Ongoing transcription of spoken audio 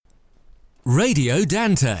Radio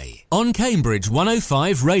Dante on Cambridge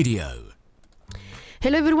 105 Radio.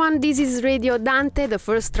 Hello everyone, this is Radio Dante, the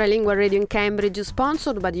first trilingual radio in Cambridge,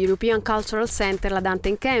 sponsored by the European Cultural Centre La Dante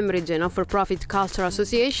in Cambridge, a not-for-profit cultural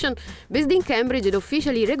association based in Cambridge and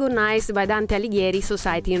officially recognized by Dante Alighieri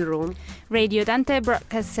Society in Rome. Radio Dante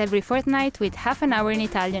broadcasts every fortnight with half an hour in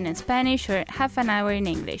Italian and Spanish or half an hour in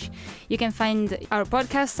English. You can find our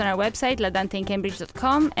podcast on our website,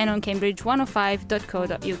 ladanteincambridge.com, and on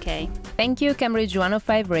cambridge105.co.uk. Thank you, Cambridge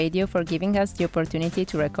 105 Radio, for giving us the opportunity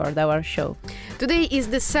to record our show. Today is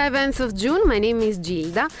the 7th of June. My name is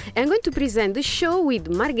Gilda, and I'm going to present the show with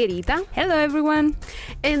Margherita. Hello, everyone.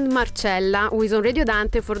 And Marcella, who is on Radio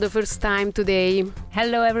Dante for the first time today.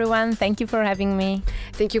 Hello, everyone. Thank you for having me.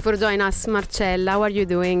 Thank you for joining us, Marcella. How are you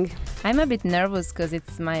doing? I'm a bit nervous because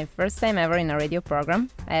it's my first time ever in a radio program.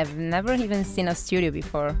 I have never even seen a studio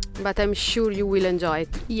before. But I'm sure you will enjoy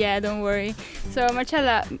it. Yeah, don't worry. So,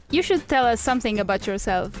 Marcella, you should tell us something about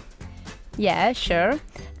yourself. Yeah, sure.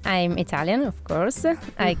 I'm Italian, of course.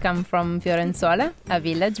 I come from Fiorenzuola, a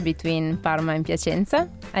village between Parma and Piacenza.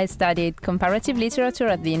 I studied comparative literature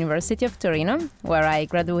at the University of Torino, where I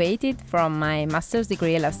graduated from my master's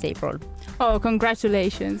degree last April. Oh,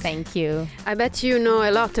 congratulations. Thank you. I bet you know a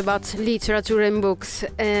lot about literature and books,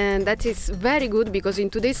 and that is very good because in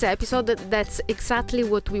today's episode, that's exactly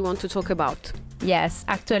what we want to talk about. Yes,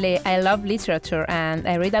 actually, I love literature and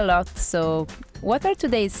I read a lot, so what are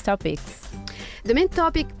today's topics? The main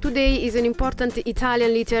topic today is an important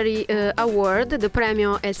Italian literary award, the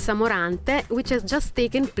Premio Elsa Morante, which has just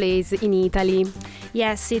taken place in Italy.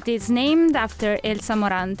 Yes, it is named after Elsa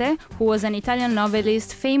Morante, who was an Italian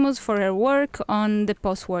novelist famous for her work on the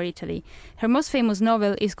post-war Italy. Her most famous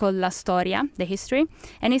novel is called La Storia, The History,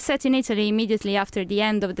 and is set in Italy immediately after the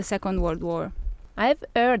end of the Second World War. I've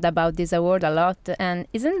heard about this award a lot, and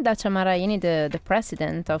isn't Dacia Maraini the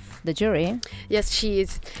president of the jury? Yes, she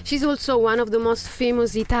is. She's also one of the most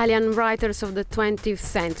famous Italian writers of the 20th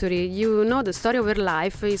century. You know, the story of her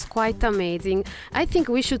life is quite amazing. I think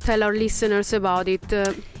we should tell our listeners about it.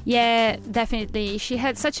 Yeah, definitely. She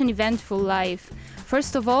had such an eventful life.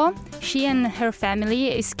 First of all, she and her family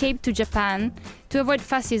escaped to Japan to avoid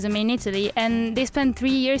fascism in Italy, and they spent 3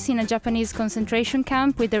 years in a Japanese concentration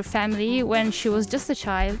camp with their family when she was just a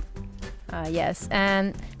child. Yes,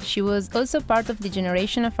 and she was also part of the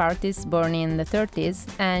generation of artists born in the 30s,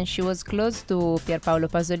 and she was close to Pierpaolo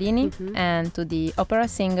Pasolini and to the opera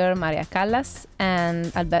singer Maria Callas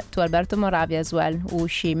and to Alberto Moravia as well, who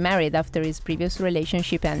she married after his previous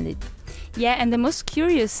relationship ended. Yeah, and the most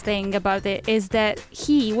curious thing about it is that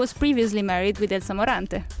he was previously married with Elsa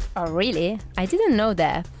Morante. Oh, really? I didn't know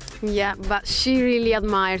that. Yeah, but she really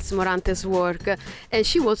admires Morante's work, and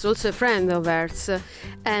she was also a friend of hers.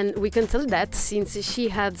 And we can tell that since she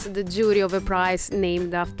had the jury of a prize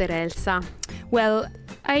named after Elsa. Well,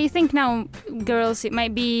 I think now, girls, it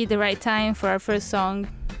might be the right time for our first song.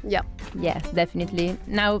 Yeah. Yes, definitely.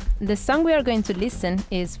 Now, the song we are going to listen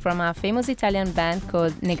is from a famous Italian band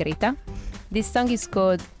called Negrita. This song is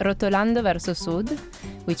called Rotolando verso Sud,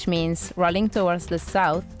 which means rolling towards the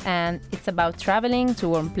south, and it's about traveling to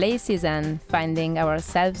warm places and finding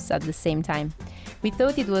ourselves at the same time. We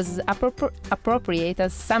thought it was appropriate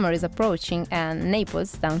as summer is approaching, and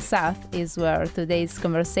Naples, down south, is where today's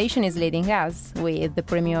conversation is leading us with the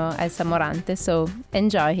Premio Elsa Morante, so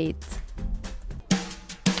enjoy it.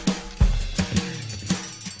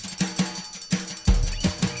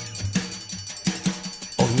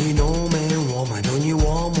 Ogni nome è un uomo ed ogni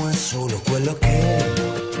uomo è solo quello che è.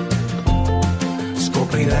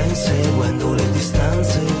 Scoprirà inseguendo le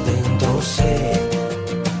distanze dentro sé.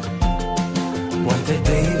 Quante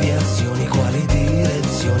deviazioni, quali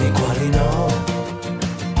direzioni, quali no.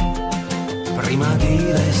 Prima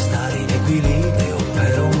di restare in equilibrio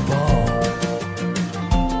per un po'.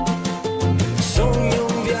 Sogno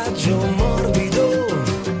un viaggio morbido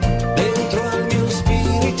dentro al mio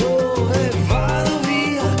spirito e vado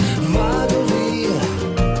via,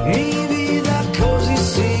 mi vita così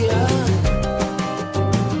sia.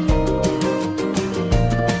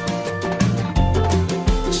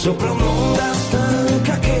 Sopra un'onda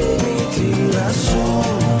stanca che mi tira su,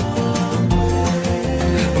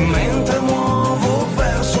 mentre muovo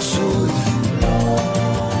verso sud.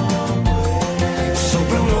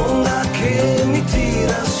 Sopra un'onda che mi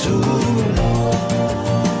tira su,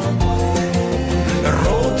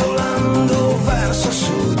 rotolando verso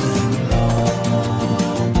sud.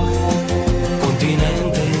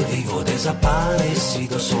 Continente vivo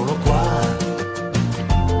desaparecido solo qua,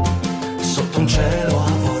 sotto un cielo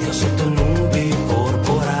avorio, sotto nubi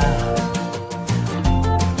porpora.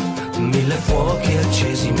 Mille fuochi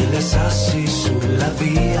accesi, mille sassi sulla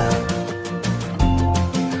via.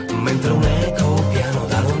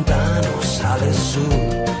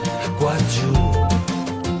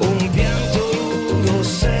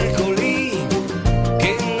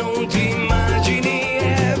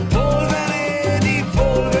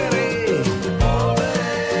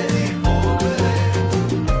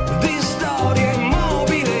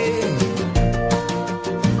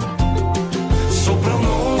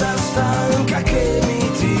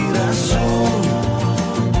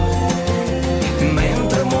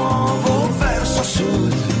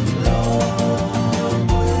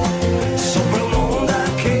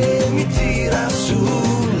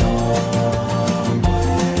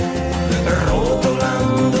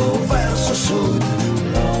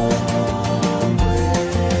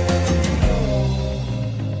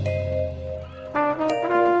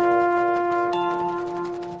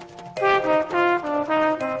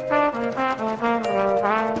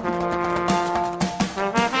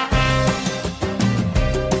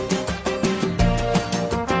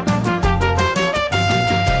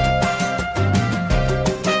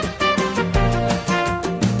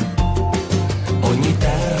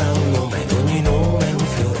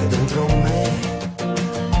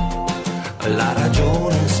 La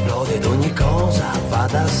ragione esplode ed ogni cosa va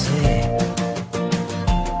da sé.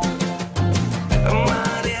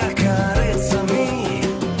 Mare accarezzami,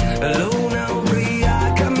 luna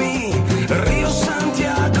ubriacami, Rio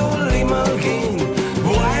Santiago Lima Holguín,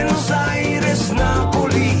 Buenos Aires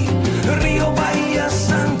Napoli, Rio Bahia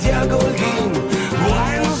Santiago Holguín,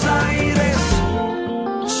 Buenos Aires,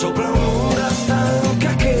 sopra un'onda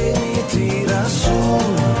stanca che mi tira su,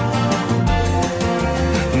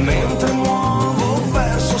 mentre muovo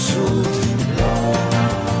verso sud,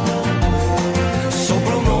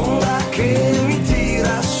 sopra un'onda che mi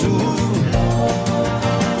tira su,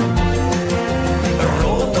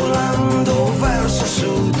 rotolando verso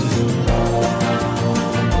sud.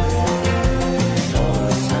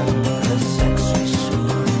 Sole, sangue, sesso e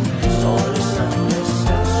sud, sole, sangue,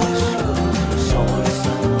 sesso e sud, sole,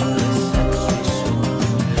 sangue, sesso e sud,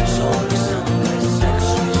 sole, sangue,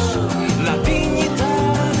 sesso e sud. La dignità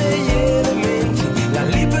degli elementi, la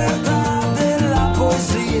libertà della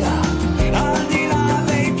poesia, al di là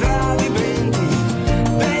dei tradimenti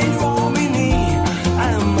degli uomini,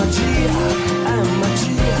 è magia, è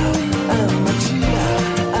magia, è magia,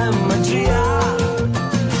 è magia.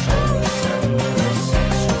 Sole, sangue,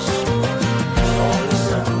 sesso e sud, sole,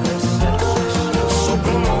 sangue, sesso e sud,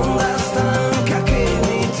 sopra un'onda stanca che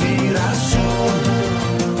mi tira su,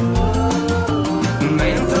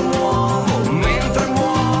 mentre muovo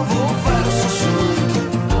verso sud,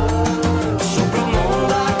 sopra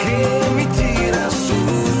un'onda che mi tira su,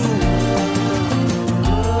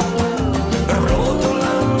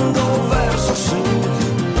 rotolando verso sud.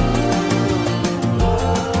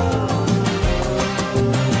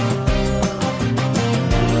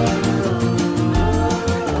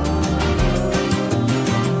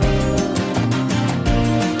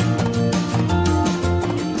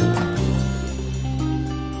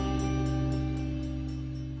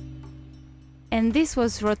 And this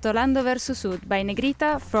was Rotolando verso Sud by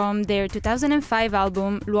Negrita from their 2005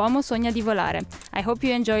 album L'uomo sogna di volare. I hope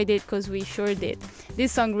you enjoyed it, because we sure did.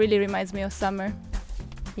 This song really reminds me of summer.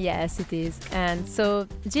 Yes, it is. And so,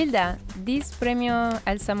 Gilda, this Premio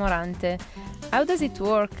Elsa Morante, how does it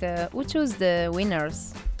work? Who choose the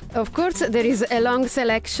winners? Of course, there is a long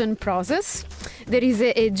selection process. There is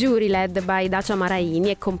a jury led by Dacia Maraini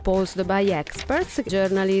and composed by experts,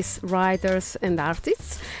 journalists, writers and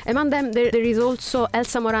artists. Among them, there is also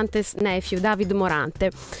Elsa Morante's nephew, David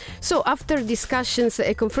Morante. So after discussions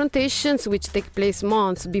and confrontations, which take place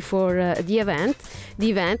months before the event,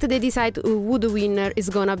 they decide who the winner is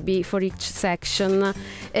gonna be for each section.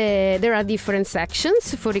 There are different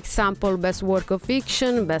sections, for example, best work of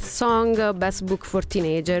fiction, best song, best book for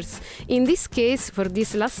teenagers. In this case, for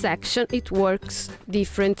this last section, it works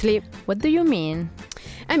differently. What do you mean?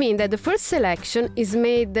 I mean that the first selection is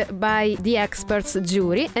made by the experts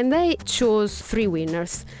jury, and they chose 3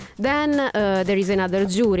 winners. Then there is another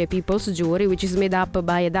jury, people's jury, which is made up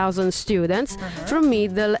by 1,000 students from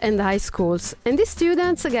middle and high schools. And these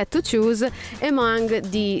students get to choose among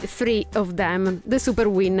the 3 of them the super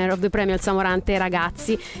winner of the Premio Elsa Morante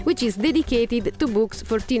Ragazzi, which is dedicated to books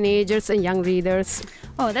for teenagers and young readers.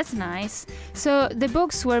 Oh, that's nice. So the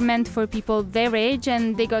books were meant for people their age,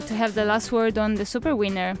 and they got to have the last word on the super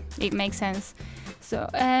winner. It makes sense. So,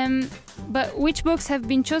 but which books have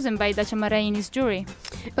been chosen by Dacia Maraini's jury?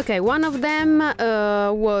 Okay, one of them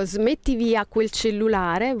was Metti via quel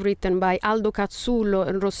cellulare, written by Aldo Cazzullo,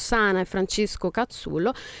 Rossana e Francisco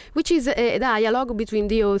Cazzullo, which is a dialogue between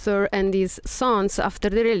the author and his sons after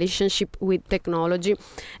the relationship with technology.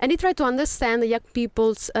 And he tried to understand young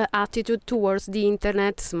people's attitude towards the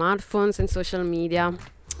internet, smartphones and social media.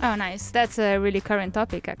 Oh, nice. That's a really current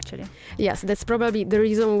topic, actually. Yes, that's probably the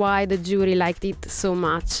reason why the jury liked it so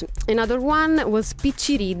much. Another one was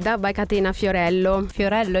Picciridda by Catena Fiorello.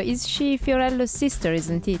 Fiorello, is she Fiorello's sister,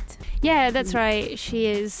 isn't it? Yeah, that's right. She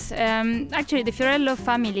is. Actually, the Fiorello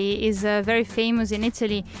family is very famous in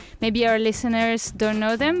Italy. Maybe our listeners don't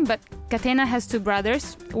know them, but Catena has 2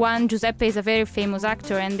 brothers. One, Giuseppe, is a very famous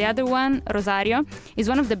actor, and the other one, Rosario, is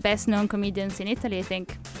one of the best-known comedians in Italy, I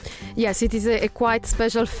think. Yes, it is a quite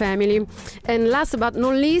special family. And last but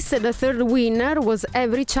not least, the third winner was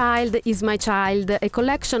Every Child is My Child, a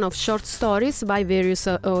collection of short stories by various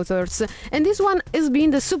authors. And this one has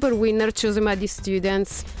been the super winner chosen by the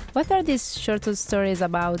students. What are these short stories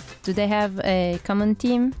about? Do they have a common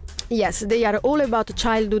theme? Yes, they are all about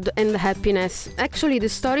childhood and happiness. Actually, the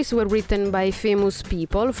stories were written by famous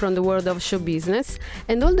people from the world of show business,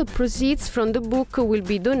 and all the proceeds from the book will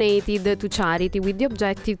be donated to charity with the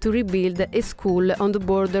objective to rebuild a school on the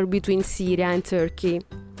border between Syria and Turkey.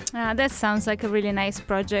 That sounds like a really nice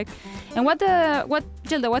project. And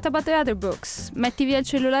Gilda, what about the other books? Metti via il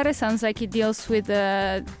cellulare sounds like it deals with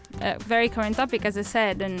a very current topic, as I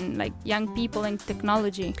said, and like young people and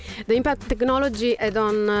technology. The impact technology had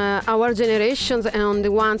on our generations and on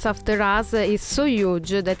the ones after us is so huge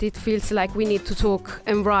that it feels like we need to talk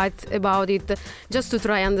and write about it just to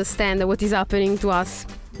try and understand what is happening to us.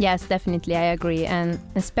 Yes, definitely, I agree. And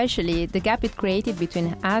especially the gap it created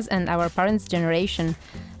between us and our parents' generation.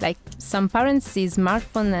 Like, some parents see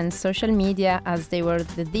smartphone and social media as they were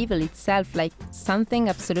the devil itself, like something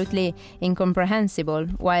absolutely incomprehensible,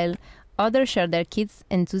 while others share their kids'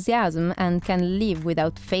 enthusiasm and can live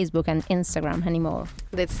without Facebook and Instagram anymore.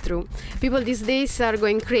 That's true. People these days are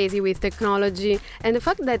going crazy with technology, and the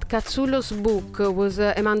fact that Cazzullo's book was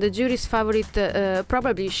among the jury's favorite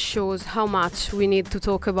probably shows how much we need to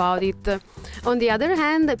talk about it. On the other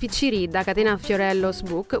hand, Picciridda, Catena Fiorello's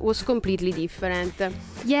book, was completely different.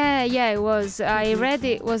 Yeah, it was. I read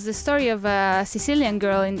it was the story of a Sicilian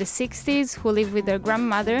girl in the 60s who lived with her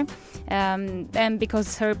grandmother, and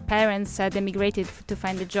because her parents had emigrated to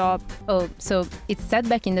find a job. Oh, so it's set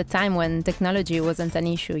back in the time when technology wasn't an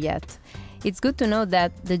issue yet. It's good to know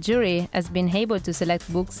that the jury has been able to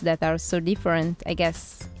select books that are so different. I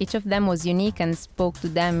guess each of them was unique and spoke to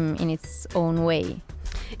them in its own way.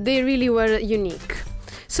 They really were unique.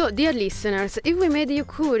 So, dear listeners, if we made you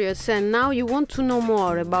curious and now you want to know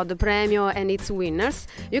more about the Premio and its winners,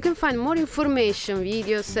 you can find more information,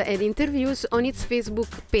 videos and interviews on its Facebook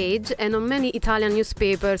page and on many Italian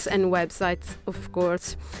newspapers and websites, of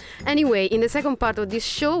course. Anyway, in the second part of this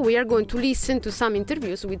show, we are going to listen to some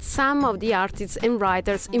interviews with some of the artists and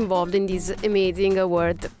writers involved in this amazing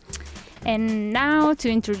award. And now, to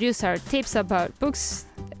introduce our tips about books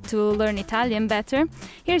to learn Italian better,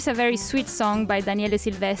 here's a very sweet song by Daniele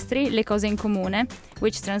Silvestri, Le cose in comune,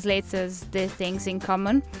 which translates as the things in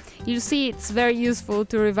common. You'll see it's very useful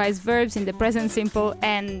to revise verbs in the present simple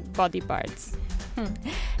and body parts.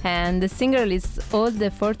 And the singer lists all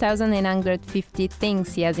the 4,950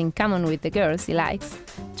 things he has in common with the girls he likes.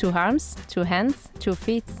 2 arms, 2 hands, 2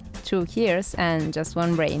 feet, 2 ears, and just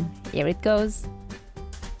 1 brain. Here it goes.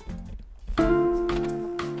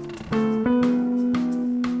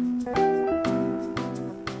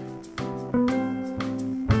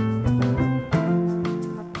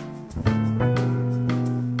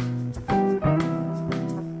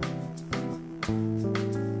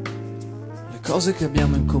 Le cose che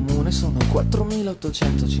abbiamo in comune sono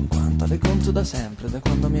 4.850, le conto da sempre, da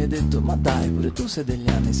quando mi hai detto ma dai, pure tu sei degli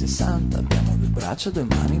anni 60. Abbiamo 2 braccia, 2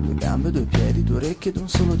 mani, 2 gambe, 2 piedi, 2 orecchie ed un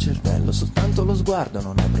solo cervello. Soltanto lo sguardo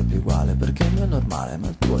non è proprio uguale, perché il mio è normale ma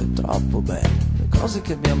il tuo è troppo bello. Le cose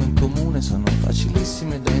che abbiamo in comune sono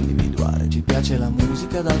facilissime da individuare. Ci piace la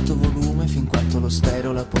musica ad alto volume fin quanto lo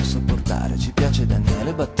stereo la può sopportare. Ci piace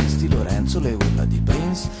Daniele, Battisti, Lorenzo, le urla di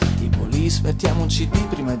Prince, i Police. Mettiamo un CD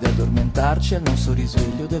prima di addormentarci, il nostro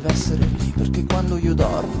risveglio deve essere lì, perché quando io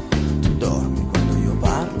dormo, tu dormi, quando io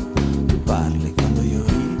parlo, tu parli, quando io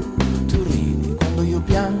rido, tu ridi, quando io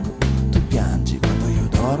piango, tu piangi, quando io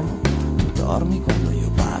dormo, tu dormi, quando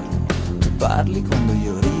io parlo, tu parli, quando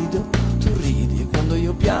io rido, tu ridi, e quando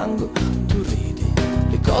io piango, tu ridi.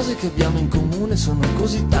 Le cose che abbiamo in comune sono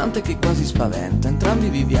così tante che quasi spaventa. Entrambi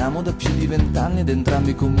viviamo da più di 20 anni ed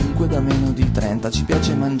entrambi comunque da meno di 30. Ci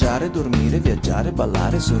piace mangiare, dormire, viaggiare,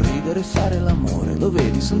 ballare, sorridere e fare l'amore. Lo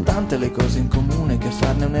vedi, sono tante le cose in comune che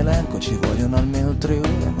farne un elenco ci vogliono almeno 3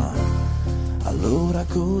 ore. Ma allora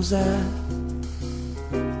cos'è?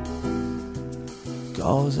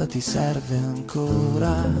 Cosa ti serve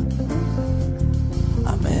ancora?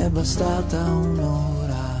 A me è bastata un'ora.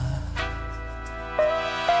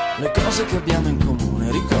 Le cose che abbiamo in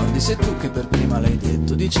comune, ricordi, sei tu che per prima l'hai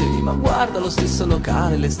detto. Dicevi, ma guarda, lo stesso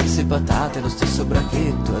locale, le stesse patate, lo stesso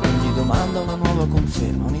brachetto. Ad ogni domanda una nuova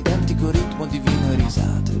conferma, un identico ritmo di vino e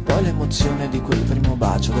risate. E poi l'emozione di quel primo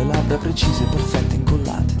bacio, le labbra precise, perfette,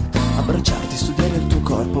 incollate. Abbracciarti, studiare il tuo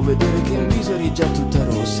corpo, vedere che in viso eri già tutta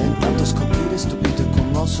rossa. E intanto scoprire, stupito e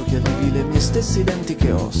commosso, che avevi le mie stesse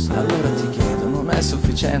identiche ossa. Allora ti chiedo, non è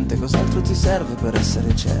sufficiente, cos'altro ti serve per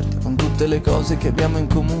essere certa? Con tutte le cose che abbiamo in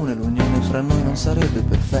comune, l'unione fra noi non sarebbe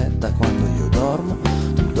perfetta. Quando io dormo,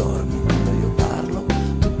 tu dormi, quando io parlo,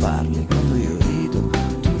 tu parli, quando io rido,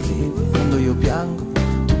 tu ridi, quando io piango,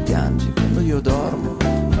 tu piangi, quando io dormo,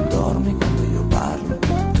 tu dormi, quando io parlo,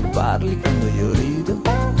 tu parli, quando io rido,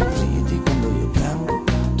 tu ridi, quando io piango,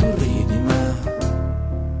 tu ridi, ma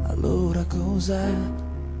allora cos'è?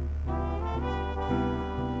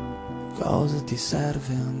 Cosa ti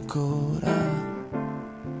serve ancora?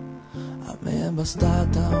 A me è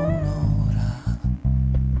bastata un'ora.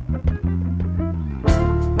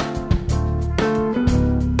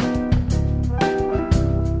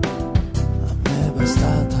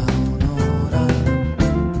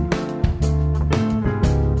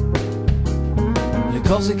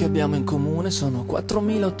 cose che abbiamo in comune sono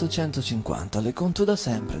 4850, le conto da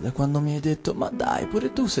sempre, da quando mi hai detto ma dai,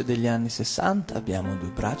 pure tu sei degli anni 60. Abbiamo 2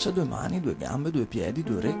 braccia, 2 mani, 2 gambe, 2 piedi,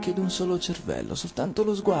 2 orecchie ed un solo cervello. Soltanto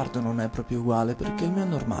lo sguardo non è proprio uguale perché il mio è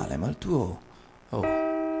normale, ma il tuo, oh,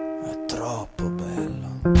 è troppo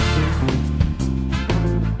bello.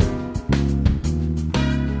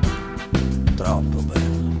 Troppo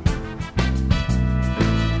bello.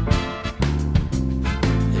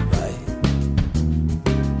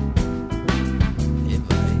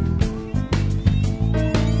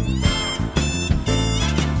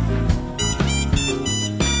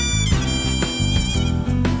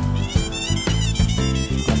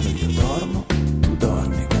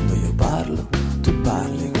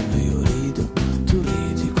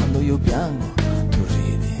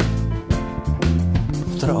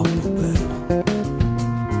 Troppo bello.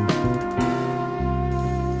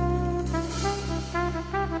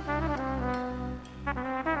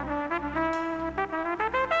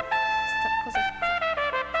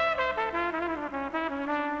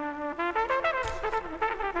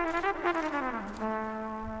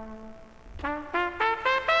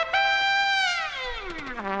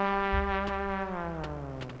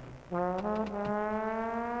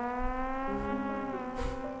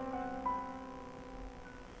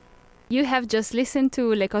 You have just listened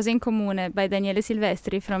to Le cose in comune by Daniele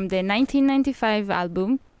Silvestri from the 1995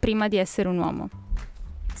 album Prima di essere un uomo.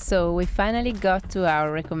 So we finally got to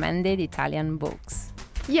our recommended Italian books.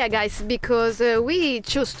 Yeah, guys, because we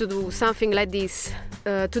chose to do something like this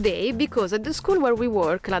today because at the school where we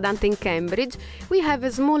work, La Dante in Cambridge, we have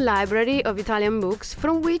a small library of Italian books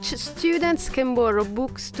from which students can borrow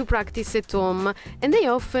books to practice at home, and they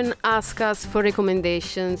often ask us for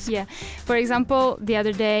recommendations. Yeah. For example, the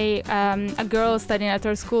other day, a girl studying at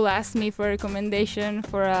our school asked me for a recommendation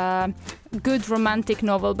for a good romantic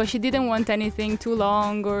novel, but she didn't want anything too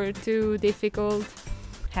long or too difficult.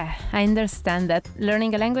 I understand that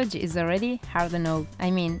learning a language is already hard enough.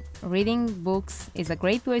 I mean, reading books is a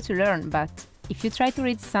great way to learn, but if you try to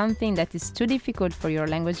read something that is too difficult for your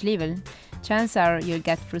language level, chances are you'll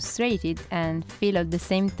get frustrated and feel at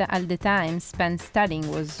the time spent studying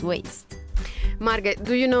was waste. Margaret,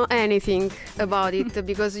 do you know anything about it?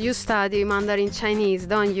 Because you study Mandarin Chinese,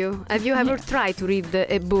 don't you? Have you ever tried to read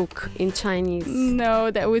a book in Chinese? No,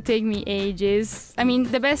 that would take me ages. I mean,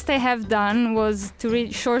 the best I have done was to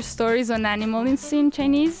read short stories on animals in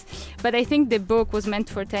Chinese, but I think the book was meant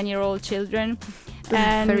for 10-year-old children.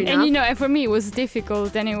 And you know, for me it was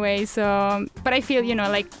difficult anyway, so but I feel, you know,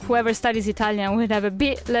 like whoever studies Italian would have a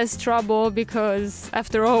bit less trouble because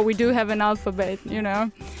after all we do have an alphabet, you know,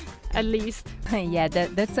 at least. Yeah,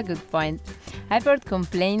 that's a good point. I've heard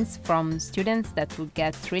complaints from students that would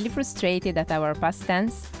get really frustrated at our past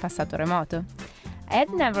tense, passato remoto. I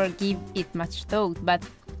had never give it much thought, but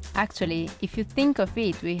actually, if you think of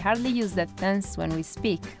it, we hardly use that tense when we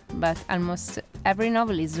speak, but almost every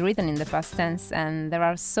novel is written in the past tense and there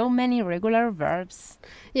are so many regular verbs.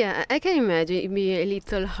 Yeah, I can imagine it be a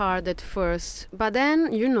little hard at first, but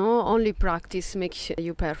then, you know, only practice makes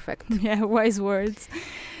you perfect. Yeah, wise words.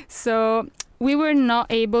 So we were not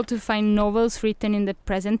able to find novels written in the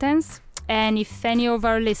present tense, and if any of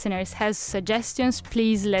our listeners has suggestions,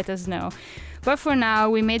 please let us know. But for now,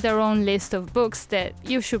 we made our own list of books that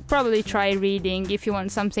you should probably try reading if you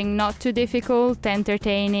want something not too difficult,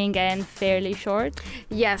 entertaining, and fairly short.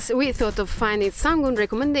 Yes, we thought of finding some good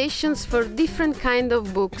recommendations for different kind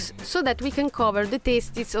of books so that we can cover the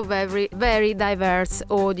tastes of very diverse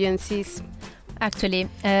audiences. Actually,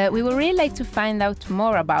 we would really like to find out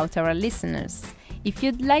more about our listeners. If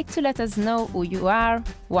you'd like to let us know who you are,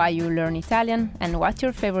 why you learn Italian, and what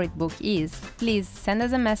your favorite book is, please send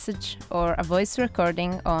us a message or a voice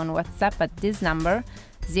recording on WhatsApp at this number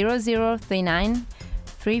 0039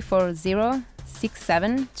 340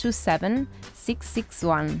 6727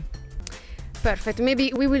 661. Perfect.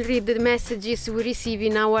 Maybe we will read the messages we receive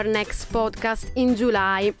in our next podcast in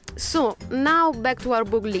July. So, now back to our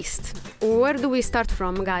book list. Where do we start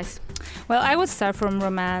from, guys? Well, I would start from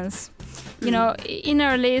romance. You know, in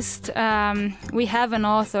our list, we have an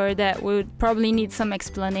author that would probably need some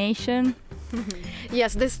explanation.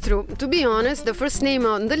 Yes, that's true. To be honest, the first name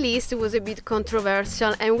on the list was a bit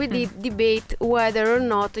controversial and we did debate whether or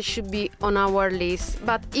not it should be on our list.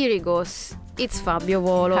 But here it goes. It's Fabio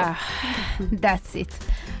Volo. That's it.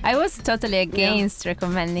 I was totally against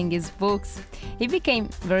recommending his books. He became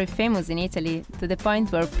very famous in Italy to the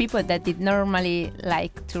point where people that did normally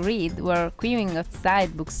like to read were queuing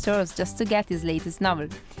outside bookstores just to get his latest novel.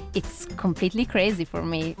 It's completely crazy for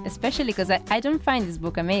me, especially because I don't find this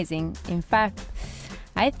book amazing. In fact,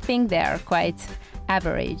 I think they are quite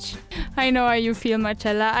average. I know how you feel,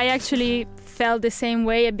 Marcella. I actually felt the same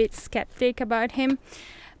way, a bit skeptic about him.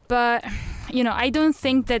 But, I don't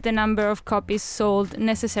think that the number of copies sold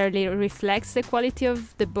necessarily reflects the quality of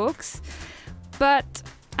the books. But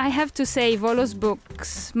I have to say, Volo's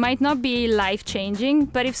books might not be life-changing,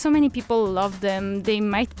 but if so many people love them, they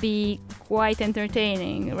might be quite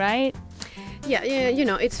entertaining, right? Yeah,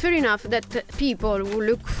 it's fair enough that people who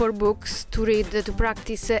look for books to read to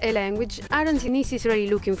practice a language aren't necessarily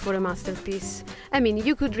looking for a masterpiece. I mean,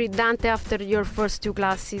 you could read Dante after your first 2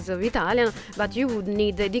 classes of Italian, but you would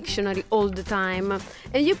need a dictionary all the time,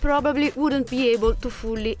 and you probably wouldn't be able to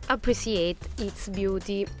fully appreciate its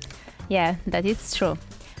beauty. Yeah, that is true.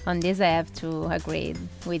 On this I have to agree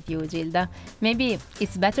with you, Gilda. Maybe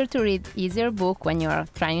it's better to read easier book when you're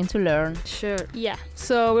trying to learn. Sure. Yeah,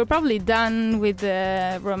 so we're probably done with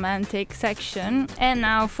the romantic section. And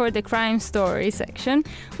now for the crime story section,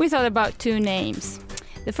 we thought about 2 names.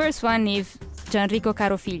 The first one is Gianrico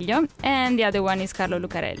Carofiglio, and the other one is Carlo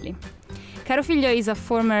Lucarelli. Carofiglio is a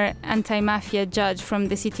former anti-mafia judge from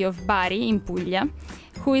the city of Bari in Puglia,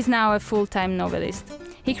 who is now a full-time novelist.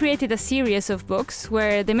 He created a series of books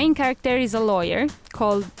where the main character is a lawyer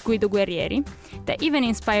called Guido Guerrieri that even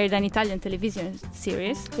inspired an Italian television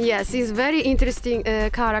series. Yes, he's very interesting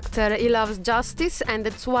character. He loves justice, and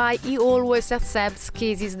that's why he always accepts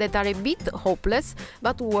cases that are a bit hopeless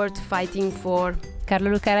but worth fighting for.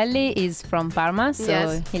 Carlo Lucarelli is from Parma, so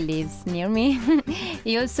Yes. he lives near me.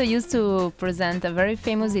 He also used to present a very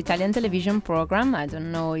famous Italian television program. I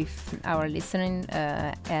don't know if our listening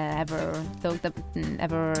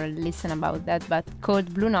ever listen about that, but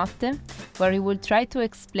called Blu Notte, where he would try to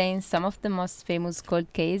explain some of the most famous cold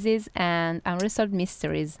cases and unresolved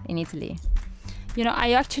mysteries in Italy.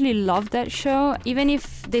 I actually love that show. Even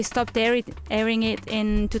if they stopped airing it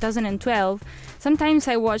in 2012, sometimes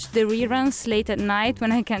I watch the reruns late at night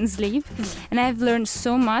when I can't sleep. And I've learned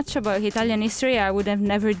so much about Italian history I would have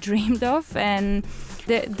never dreamed of. And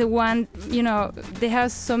the one, they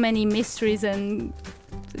have so many mysteries and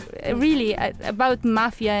really about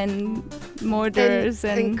mafia and murders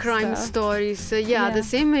and crime stuff. stories. Yeah, the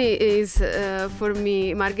same is for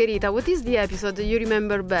me. Margherita, what is the episode you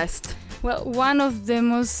remember best? Well, one of the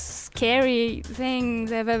most scary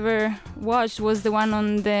things I've ever watched was the one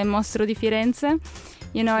on the Mostro di Firenze.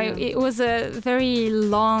 It was a very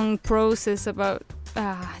long process about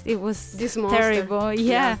it was This monster. terrible.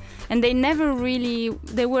 Yeah. And they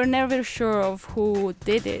were never sure of who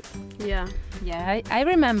did it. Yeah. Yeah, I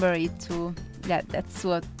remember it too. That's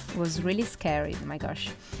what was really scary, my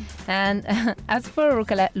gosh. And as for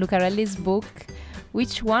Lucarelli's book,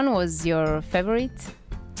 which one was your favorite?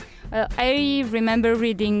 I remember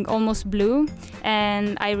reading Almost Blue,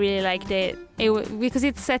 and I really liked it. Because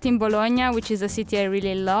it's set in Bologna, which is a city I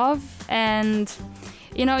really love. And,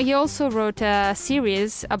 he also wrote a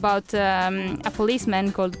series about a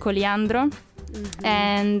policeman called Coliandro. Mm-hmm.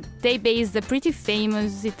 And they based a pretty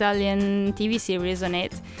famous Italian TV series on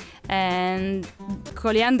it. And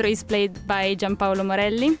Coliandro is played by Giampaolo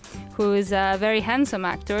Morelli, who is a very handsome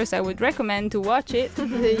actor, so I would recommend to watch it.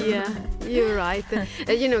 Yeah, you're right.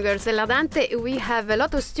 Girls, at Dante, we have a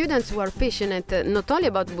lot of students who are passionate not only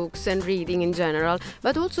about books and reading in general,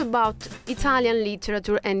 but also about Italian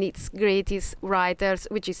literature and its greatest writers,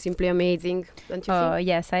 which is simply amazing, don't you think?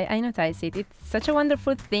 Yes, I notice it. It's such a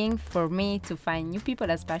wonderful thing for me to find new people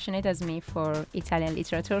as passionate as me for Italian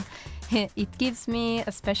literature. It gives me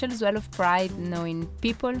a special swell of pride knowing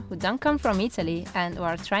people who don't come from Italy and who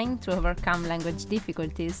are trying to overcome language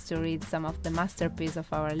difficulties to read some of the masterpieces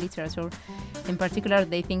of our literature. In particular,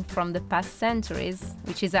 they think from the past centuries,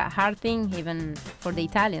 which is a hard thing even for the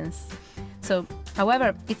Italians. So,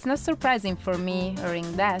 however, it's not surprising for me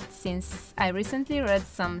hearing that, since I recently read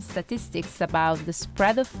some statistics about the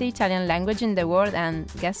spread of the Italian language in the world,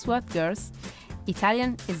 and guess what, girls?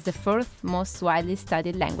 Italian is the 4th most widely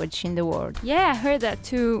studied language in the world. Yeah, I heard that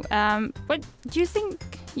too. But do you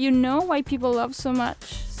think why people love so much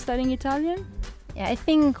studying Italian? Yeah, I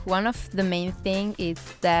think one of the main things is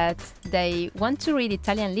that they want to read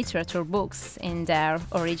Italian literature books in their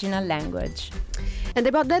original language. And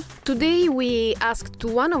about that, today we asked to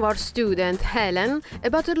one of our students, Helen,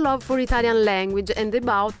 about her love for Italian language and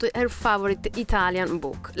about her favorite Italian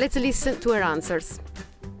book. Let's listen to her answers.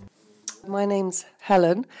 My name's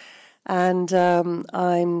Helen, and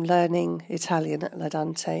I'm learning Italian at La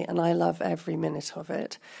Dante, and I love every minute of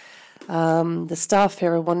it. The staff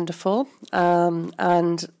here are wonderful,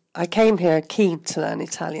 and I came here keen to learn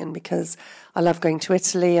Italian because I love going to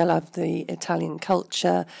Italy, I love the Italian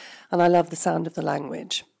culture, and I love the sound of the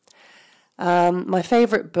language. My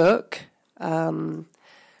favourite book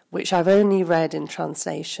which I've only read in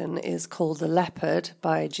translation, is called The Leopard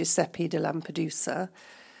by Giuseppe de Lampedusa.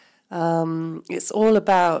 It's all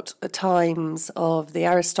about times of the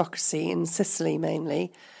aristocracy in Sicily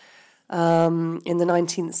mainly, in the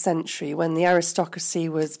 19th century, when the aristocracy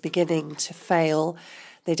was beginning to fail.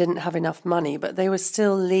 They didn't have enough money, but they were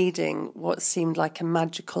still leading what seemed like a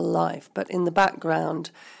magical life. But in the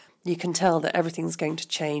background, you can tell that everything's going to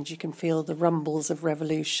change. You can feel the rumbles of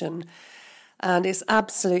revolution. And it's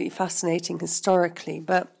absolutely fascinating historically.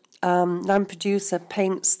 But Lampedusa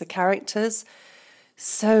paints the characters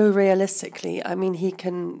so realistically. I mean, he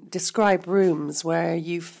can describe rooms where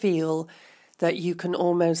you feel that you can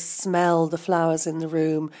almost smell the flowers in the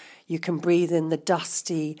room. You can breathe in the dust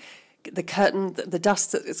that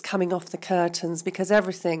is coming off the curtains, because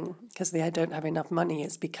they don't have enough money,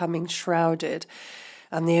 is becoming shrouded.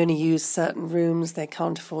 And they only use certain rooms. They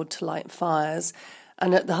can't afford to light fires.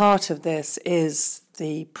 And at the heart of this is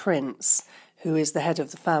the prince, who is the head of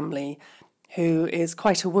the family, who is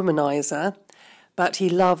quite a womanizer, but he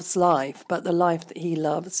loves life, but the life that he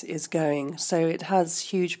loves is going. So it has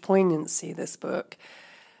huge poignancy, this book.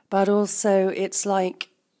 But also it's like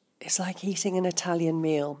eating an Italian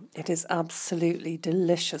meal. It is absolutely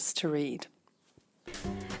delicious to read.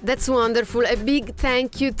 That's wonderful. A big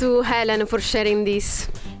thank you to Helen for sharing this.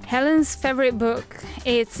 Helen's favorite book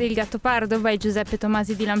is Il Gattopardo by Giuseppe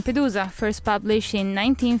Tomasi di Lampedusa, first published in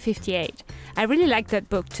 1958. I really like that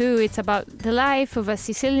book too. It's about the life of a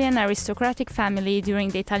Sicilian aristocratic family during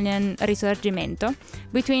the Italian Risorgimento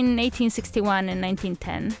between 1861 and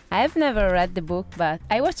 1910. I have never read the book, but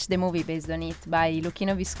I watched the movie based on it by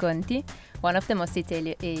Luchino Visconti, one of the most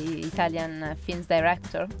Italian films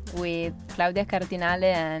director, with Claudia Cardinale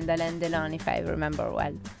and Alain Delon, if I remember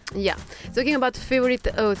well. Yeah. Talking about favorite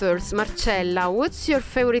authors, Marcella, what's your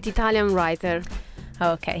favorite Italian writer?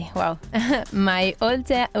 Okay, wow. My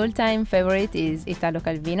all-time favorite is Italo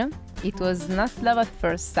Calvino. It was not love at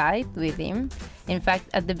first sight with him. In fact,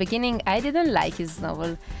 at the beginning, I didn't like his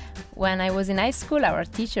novel. When I was in high school, our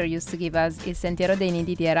teacher used to give us Il Sentiero dei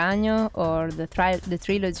Nidi di Ragno or the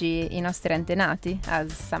trilogy I Nostri Antenati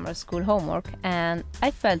as summer school homework, and I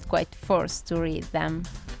felt quite forced to read them.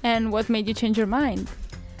 And what made you change your mind?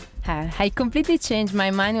 I completely changed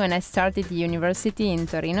my mind when I started university in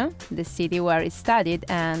Torino, the city where I studied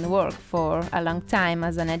and worked for a long time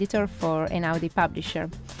as an editor for an Audi publisher.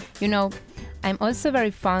 You know, I'm also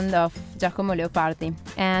very fond of Giacomo Leopardi,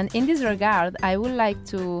 and in this regard, I would like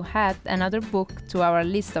to add another book to our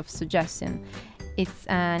list of suggestions. It's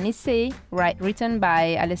an essay written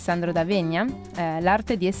by Alessandro D'Avegna,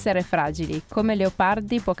 L'arte di essere fragili, come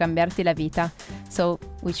Leopardi può cambiarti la vita. So,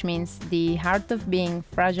 which means the art of being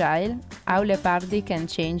fragile, how Leopardi can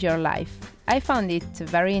change your life. I found it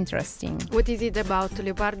very interesting. What is it about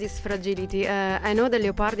Leopardi's fragility? I know that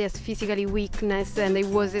Leopardi has physical weakness and he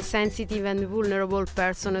was a sensitive and vulnerable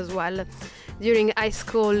person as well. During high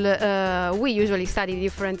school, we usually study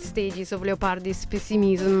different stages of Leopardi's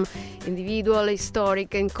pessimism, individual,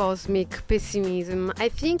 historic and cosmic pessimism. I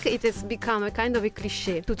think it has become a kind of a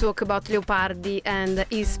cliché to talk about Leopardi and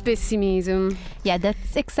his pessimism. Yeah,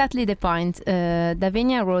 that's exactly the point.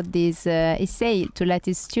 D'Avegna wrote this essay to let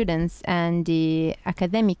his students and the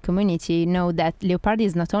academic community know that Leopardi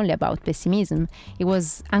is not only about pessimism. He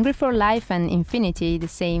was hungry for life and infinity. The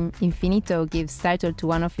same Infinito gives title to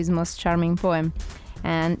one of his most charming poems.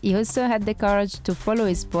 And he also had the courage to follow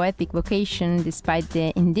his poetic vocation despite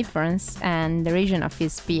the indifference and derision of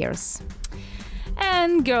his peers.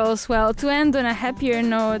 And girls, well, to end on a happier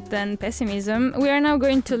note than pessimism, we are now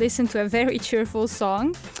going to listen to a very cheerful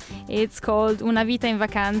song. It's called Una vita in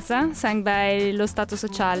vacanza, sung by Lo Stato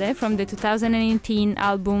Sociale from the 2018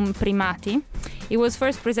 album Primati. It was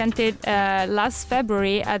first presented last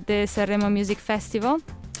February at the Sanremo Music Festival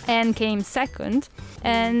and came second.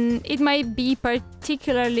 And it might be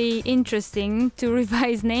particularly interesting to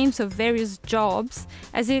revise names of various jobs,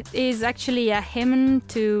 as it is actually a hymn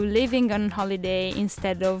to living on holiday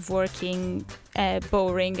instead of working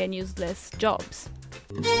boring and useless jobs.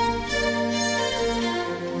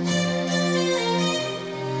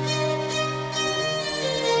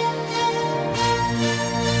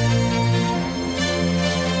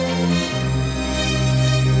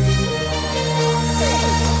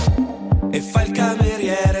 E fa il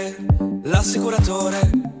cameriere, l'assicuratore,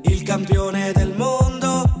 il campione del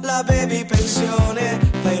mondo, la baby pensione,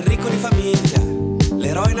 fa il ricco di famiglia,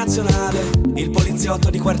 l'eroe nazionale, il poliziotto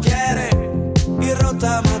di quartiere, il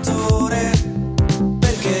rottamatore.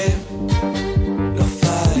 Perché lo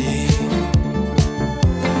fai?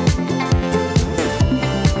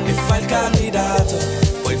 E fa il candidato,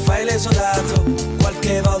 poi fai l'esodato,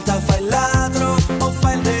 qualche volta fai il ladro o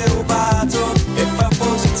fai il vero.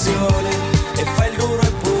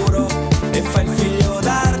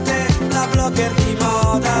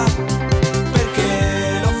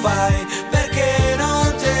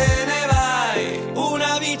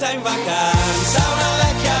 vita in vacanza, una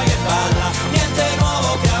vecchia che balla, niente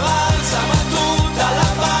nuovo che avanza, ma tutta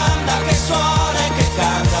la banda che suona e che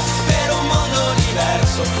canta, per un mondo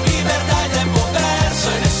diverso, libertà e tempo perso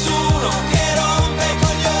e nessuno che rompe i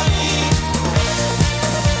coglioni,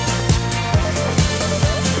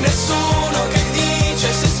 nessuno che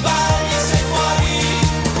dice se sbagli sei fuori,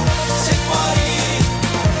 sei fuori,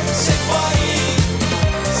 sei fuori,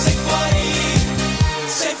 sei fuori,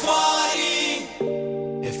 sei fuori.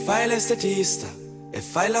 E fai l'estetista, e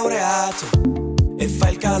fai il laureato, e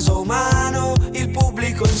fai il caso umano, il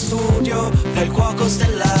pubblico in studio, fai il cuoco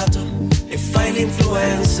stellato, e fai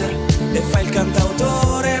l'influencer, e fai il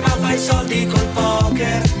cantautore, ma fai soldi col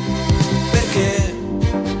poker, perché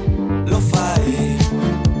lo fai.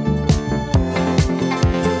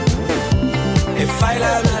 E fai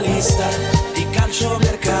l'analista di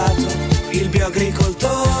calciomercato, il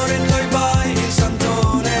bioagricoltore, il toy boy, il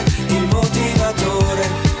santone, il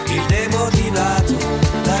motivatore, il demotivato,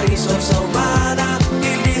 la risorsa umana,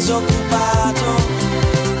 il disoccupato,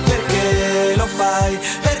 perché lo fai,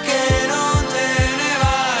 perché non te ne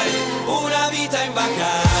vai, una vita in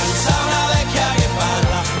vacanza, una vecchia che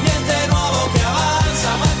parla, niente nuovo che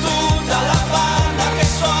avanza, ma tutta la banda che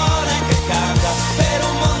suona e che canta, per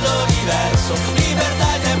un mondo diverso,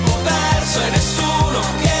 libertà e tempo perso e nessuno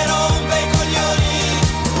che rompe i coglioni,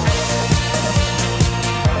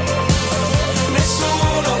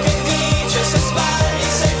 nessuno che dice se sbagli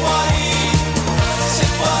sei fuori, sei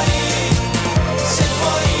fuori, sei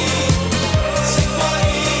fuori, sei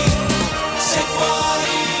fuori, sei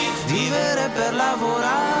fuori. Vivere per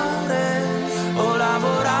lavorare o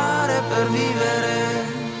lavorare per vivere,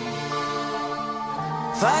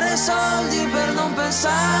 fare soldi per non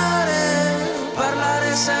pensare,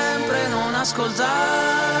 parlare sempre, non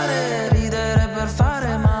ascoltare, ridere per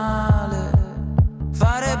fare male,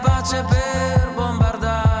 fare pace per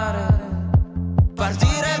bombardare,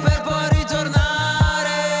 partire per poi ritornare.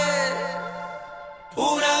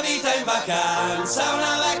 Una vita in vacanza,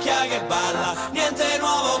 una vecchia che balla, niente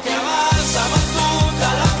nuovo che avanza, ma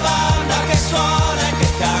tutta la banda che suona e che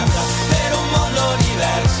canta, per un mondo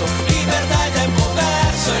diverso, libertà e tempo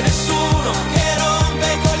perso e nessuno che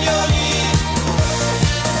rompe i coglioni,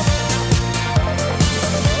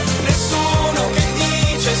 nessuno che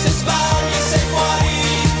dice se sbagli sei fuori,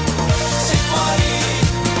 sei fuori,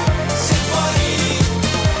 sei fuori,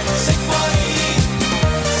 sei fuori,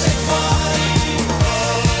 sei fuori.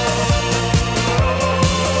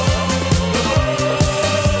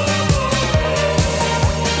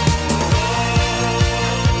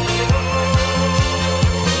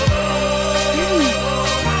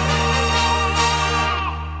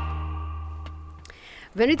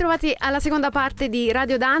 Ben ritrovati alla seconda parte di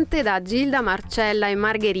Radio Dante da Gilda, Marcella e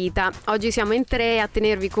Margherita. Oggi siamo in tre a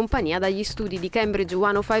tenervi compagnia dagli studi di Cambridge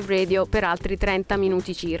 105 Radio per altri 30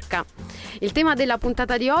 minuti circa. Il tema della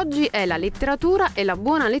puntata di oggi è la letteratura e la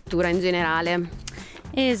buona lettura in generale.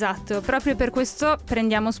 Esatto, proprio per questo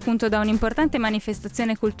prendiamo spunto da un'importante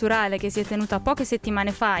manifestazione culturale che si è tenuta poche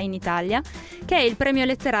settimane fa in Italia, che è il Premio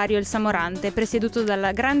Letterario Elsa Morante, presieduto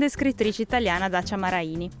dalla grande scrittrice italiana Dacia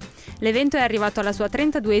Maraini. L'evento è arrivato alla sua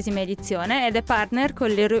 32esima edizione ed è partner con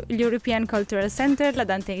l'European Cultural Center, la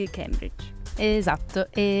Dante di Cambridge. Esatto,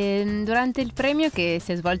 e durante il premio che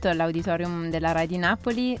si è svolto all'Auditorium della RAI di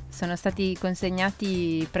Napoli sono stati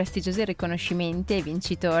consegnati prestigiosi riconoscimenti ai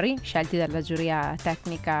vincitori scelti dalla giuria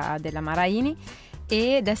tecnica della Maraini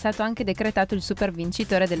ed è stato anche decretato il super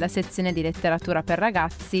vincitore della sezione di letteratura per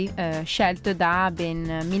ragazzi scelto da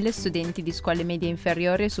ben 1000 studenti di scuole medie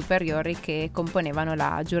inferiori e superiori che componevano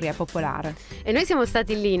la giuria popolare. E noi siamo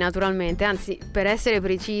stati lì naturalmente, anzi per essere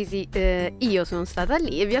precisi io sono stata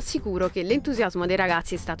lì e vi assicuro che l'entusiasmo dei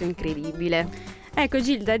ragazzi è stato incredibile. Ecco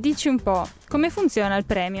Gilda, dici un po', come funziona il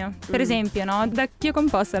premio? Per esempio, no? Da chi è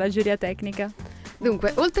composta la giuria tecnica?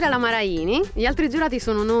 Dunque, oltre alla Maraini, gli altri giurati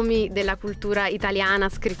sono nomi della cultura italiana,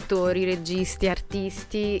 scrittori, registi,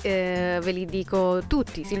 artisti, ve li dico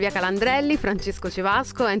tutti: Silvia Calandrelli, Francesco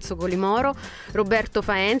Cevasco, Enzo Colimoro, Roberto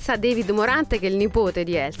Faenza, David Morante, che è il nipote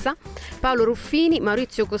di Elsa, Paolo Ruffini,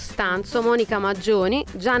 Maurizio Costanzo, Monica Maggioni,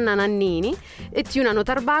 Gianna Nannini, e Tiuna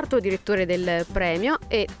Notarbarto, direttore del premio,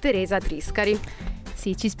 e Teresa Triscari.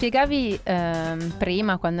 Sì, ci spiegavi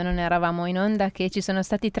prima, quando non eravamo in onda, che ci sono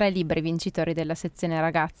stati 3 libri vincitori della sezione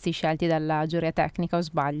ragazzi scelti dalla giuria tecnica, o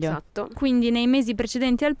sbaglio? Esatto. Quindi nei mesi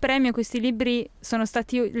precedenti al premio questi libri sono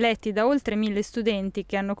stati letti da oltre 1000 studenti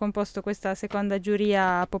che hanno composto questa seconda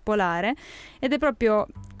giuria popolare, ed è proprio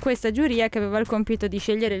questa giuria che aveva il compito di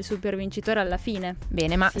scegliere il super vincitore alla fine.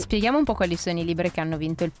 Bene, ma spieghiamo un po' quali sono i libri che hanno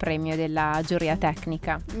vinto il premio della giuria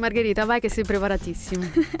tecnica. Margherita, vai che sei preparatissima.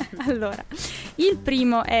 Allora, il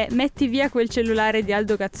primo è Metti via quel cellulare di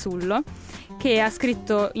Aldo Cazzullo, che ha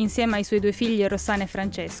scritto insieme ai suoi 2 figli Rossana e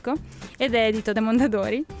Francesco, ed è edito da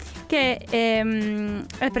Mondadori, che è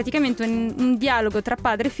praticamente un dialogo tra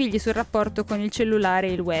padre e figli sul rapporto con il cellulare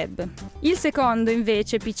e il web. Il secondo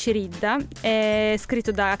invece, Picciridda, è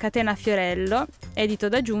scritto da Catena Fiorello, edito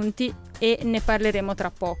da Giunti, e ne parleremo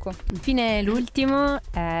tra poco. Infine l'ultimo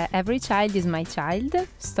è Every Child is My Child,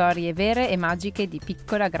 storie vere e magiche di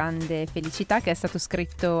piccola grande felicità, che è stato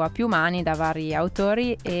scritto a più mani da vari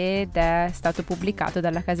autori ed è stato pubblicato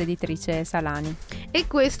dalla casa editrice Salani. E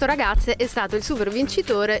questo, ragazze, è stato il super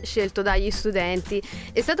vincitore scelto dagli studenti.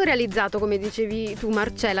 È stato realizzato, come dicevi tu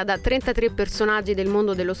Marcella, da 33 personaggi del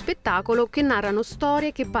mondo dello spettacolo che narrano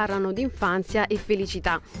storie che parlano di infanzia e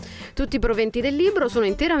felicità. Tutti i proventi del libro sono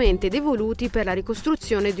interamente devoluti per la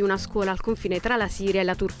ricostruzione di una scuola al confine tra la Siria e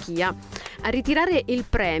la Turchia. A ritirare il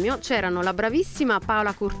premio c'erano la bravissima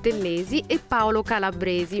Paola Cortellesi e Paolo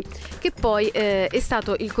Calabresi, che poi è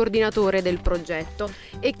stato il coordinatore del progetto,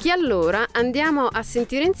 e che allora andiamo a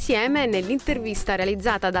sentire insieme nell'intervista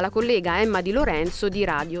realizzata dalla collega Emma Di Lorenzo di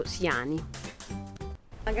Radio Siani.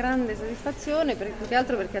 Una grande soddisfazione, più che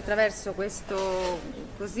altro perché attraverso questo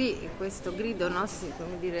grido, no?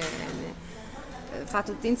 Come dire, fa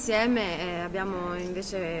tutti insieme, abbiamo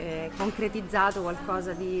invece concretizzato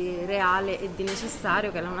qualcosa di reale e di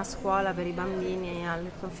necessario, che è una scuola per i bambini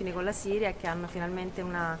al confine con la Siria, che hanno finalmente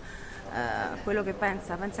quello che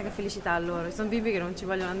pensa che felicità a loro. Ci sono bimbi che non ci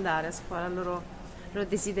vogliono andare a scuola, loro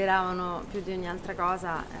desideravano più di ogni altra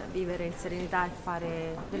cosa vivere in serenità e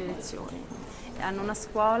fare delle lezioni. E hanno una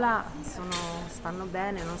scuola, stanno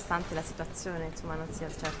bene nonostante la situazione non sia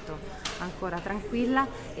certo ancora tranquilla,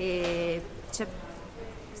 e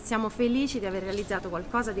siamo felici di aver realizzato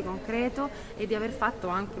qualcosa di concreto e di aver fatto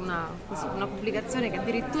anche una pubblicazione che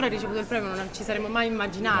addirittura ha ricevuto il premio. Non ci saremmo mai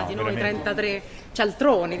immaginati, noi 33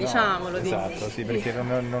 cialtroni, diciamolo. Esatto, sì, perché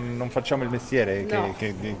non facciamo il mestiere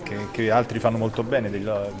che altri fanno molto bene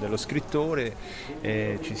dello scrittore,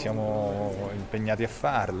 e ci siamo impegnati a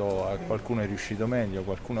farlo. A qualcuno è riuscito meglio,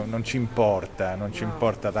 qualcuno non ci importa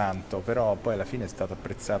tanto, però poi alla fine è stato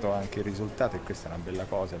apprezzato anche il risultato, e questa è una bella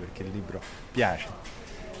cosa, perché il libro piace.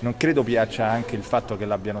 Non credo piaccia anche il fatto che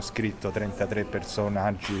l'abbiano scritto 33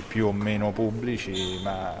 personaggi più o meno pubblici,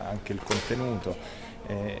 ma anche il contenuto,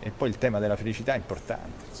 e poi il tema della felicità è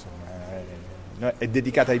importante, è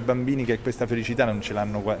dedicata ai bambini che questa felicità non ce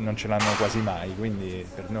l'hanno quasi mai, quindi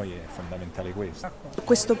per noi è fondamentale questo.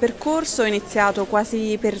 Questo percorso è iniziato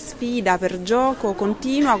quasi per sfida, per gioco,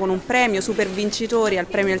 continua con un premio super vincitori al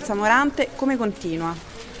Premio Elsa Morante. Come continua?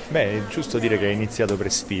 Beh, è giusto dire che è iniziato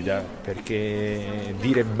per sfida, perché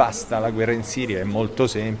dire basta alla guerra in Siria è molto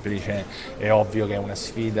semplice, è ovvio che è una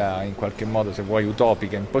sfida in qualche modo, se vuoi,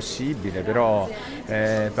 utopica, impossibile, però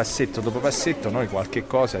passetto dopo passetto noi qualche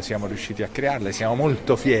cosa siamo riusciti a crearla, e siamo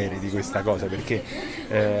molto fieri di questa cosa, perché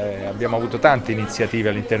abbiamo avuto tante iniziative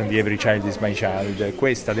all'interno di Every Child is My Child.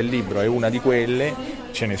 Questa del libro è una di quelle,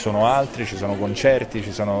 ce ne sono altri, ci sono concerti,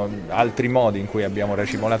 ci sono altri modi in cui abbiamo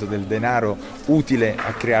racimolato del denaro utile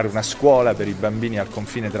a creare una scuola per i bambini al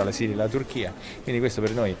confine tra la Siria e la Turchia, quindi questo per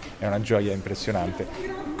noi è una gioia impressionante.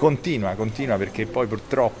 Continua perché poi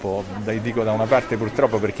purtroppo, dico da una parte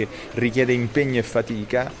purtroppo perché richiede impegno e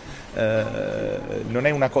fatica, non è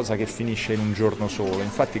una cosa che finisce in un giorno solo.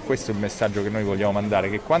 Infatti questo è il messaggio che noi vogliamo mandare,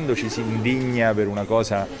 che quando ci si indigna per una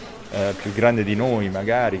cosa più grande di noi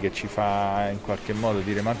magari, che ci fa in qualche modo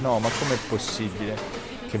dire ma com'è possibile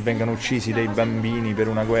che vengano uccisi dei bambini per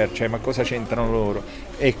una guerra, ma cosa c'entrano loro,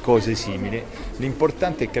 e cose simili.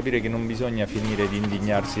 L'importante è capire che non bisogna finire di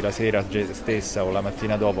indignarsi la sera stessa o la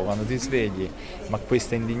mattina dopo quando ti svegli, ma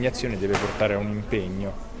questa indignazione deve portare a un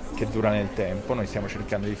impegno che dura nel tempo. Noi stiamo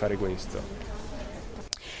cercando di fare questo.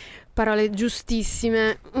 Parole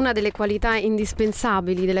giustissime. Una delle qualità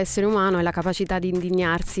indispensabili dell'essere umano è la capacità di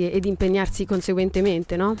indignarsi e di impegnarsi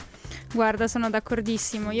conseguentemente, no? Guarda, sono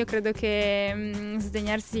d'accordissimo. Io credo che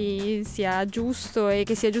sdegnarsi sia giusto, e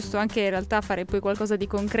che sia giusto anche in realtà fare poi qualcosa di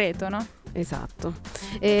concreto, no? Esatto.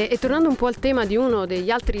 E tornando un po' al tema di uno degli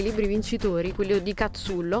altri libri vincitori, quello di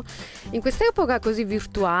Cazzullo, in quest'epoca così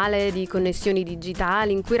virtuale di connessioni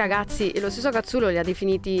digitali, in cui ragazzi, e lo stesso Cazzullo li ha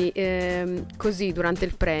definiti così durante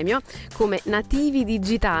il premio, come nativi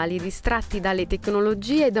digitali distratti dalle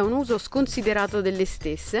tecnologie e da un uso sconsiderato delle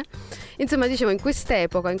stesse. Insomma, dicevo, in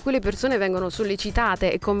quest'epoca in cui le persone vengono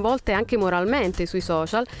sollecitate e coinvolte anche moralmente sui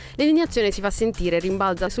social, l'indignazione si fa sentire,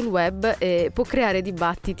 rimbalza sul web e può creare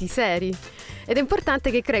dibattiti seri. Ed è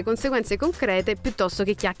importante che crei conseguenze concrete piuttosto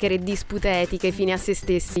che chiacchiere disputetiche fine a se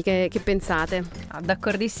stessi. Che pensate?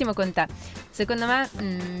 D'accordissimo con te. Secondo me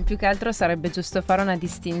più che altro sarebbe giusto fare una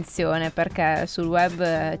distinzione, perché sul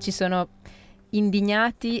web ci sono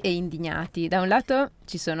indignati e indignati. Da un lato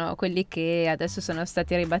ci sono quelli che adesso sono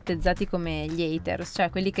stati ribattezzati come gli haters, cioè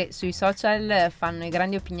quelli che sui social fanno i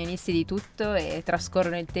grandi opinionisti di tutto e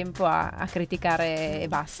trascorrono il tempo a criticare e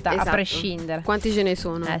basta, esatto. A prescindere. Quanti ce ne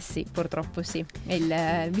sono? Sì, purtroppo sì.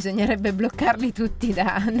 Bisognerebbe bloccarli tutti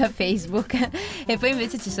da Facebook. E poi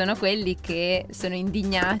invece ci sono quelli che sono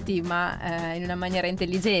indignati ma in una maniera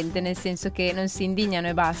intelligente, nel senso che non si indignano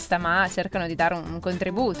e basta, ma cercano di dare un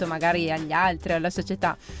contributo magari agli altri, alla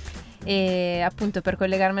società. E appunto, per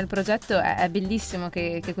collegarmi al progetto, è bellissimo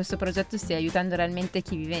che questo progetto stia aiutando realmente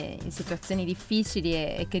chi vive in situazioni difficili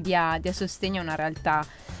e che dia sostegno a una realtà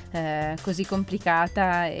così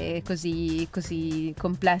complicata e così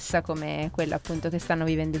complessa come quella appunto che stanno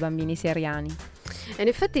vivendo i bambini siriani. E in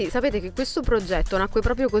effetti sapete che questo progetto nacque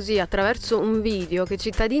proprio così, attraverso un video che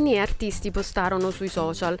cittadini e artisti postarono sui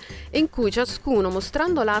social e in cui ciascuno,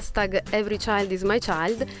 mostrando l'hashtag Every Child is My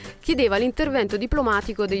Child, chiedeva l'intervento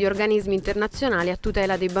diplomatico degli organismi internazionali a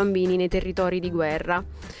tutela dei bambini nei territori di guerra.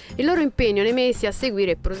 Il loro impegno nei mesi a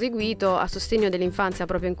seguire è proseguito a sostegno dell'infanzia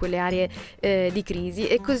proprio in quelle aree di crisi,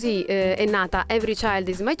 e così è nata Every Child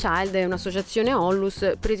is My Child, un'associazione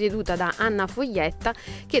Onlus presieduta da Anna Foglietta,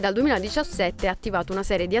 che dal 2017 ha attivato una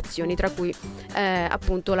serie di azioni, tra cui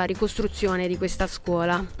appunto la ricostruzione di questa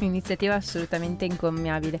scuola. Un'iniziativa assolutamente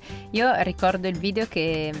incommiabile. Io ricordo il video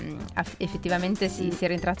che effettivamente si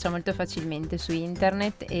rintraccia molto facilmente su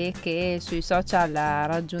internet e che sui social ha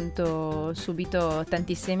raggiunto subito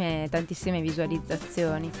tantissime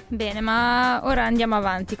visualizzazioni. Bene, ma ora andiamo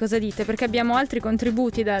avanti, cosa dite? Perché abbiamo altri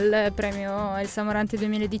contributi dal Premio Elsa Morante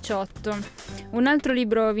 2018. Un altro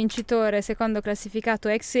libro vincitore, secondo classificato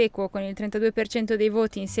ex equo con il 32% dei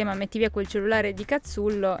voti, insieme a Metti via quel cellulare di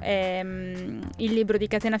Cazzullo, è il libro di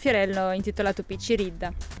Catena Fiorello intitolato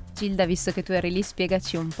Picciridda. Gilda, visto che tu eri lì,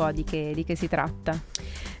 spiegaci un po' di che si tratta.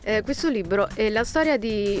 Questo libro è la storia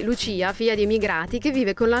di Lucia, figlia di emigrati, che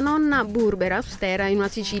vive con la nonna burbera austera in una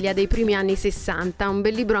Sicilia dei primi anni 60. Un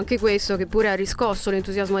bel libro anche questo, che pure ha riscosso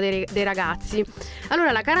l'entusiasmo dei ragazzi.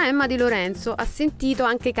 Allora la cara Emma Di Lorenzo ha sentito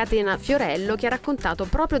anche Catena Fiorello, che ha raccontato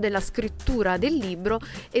proprio della scrittura del libro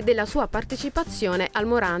e della sua partecipazione al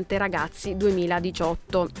Morante Ragazzi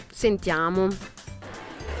 2018. Sentiamo.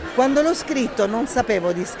 Quando l'ho scritto non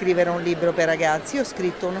sapevo di scrivere un libro per ragazzi, io ho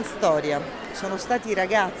scritto una storia. Sono stati i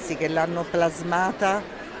ragazzi che l'hanno plasmata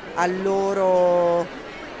al loro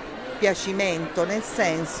piacimento, nel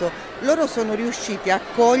senso, loro sono riusciti a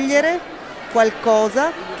cogliere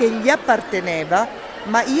qualcosa che gli apparteneva,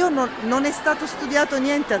 ma io non è stato studiato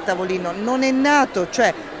niente a tavolino, non è nato,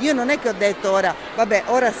 cioè io non è che ho detto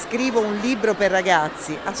ora scrivo un libro per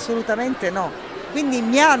ragazzi, assolutamente no. Quindi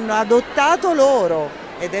mi hanno adottato loro.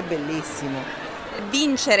 Ed è bellissimo.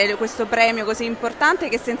 Vincere questo premio così importante,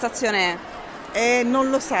 che sensazione è?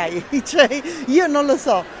 Non lo sai, cioè, io non lo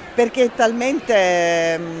so, perché è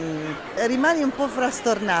talmente rimani un po'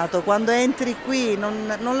 frastornato quando entri qui,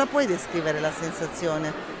 non la puoi descrivere la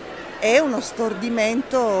sensazione. È uno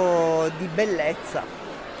stordimento di bellezza.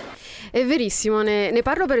 È verissimo, ne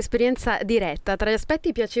parlo per esperienza diretta. Tra gli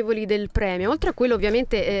aspetti piacevoli del premio, oltre a quello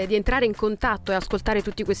ovviamente di entrare in contatto e ascoltare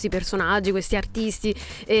tutti questi personaggi, questi artisti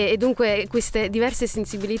e dunque queste diverse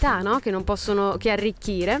sensibilità, no? Che non possono che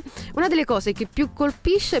arricchire, una delle cose che più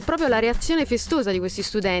colpisce è proprio la reazione festosa di questi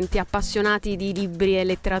studenti appassionati di libri e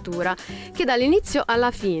letteratura, che dall'inizio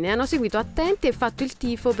alla fine hanno seguito attenti e fatto il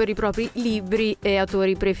tifo per i propri libri e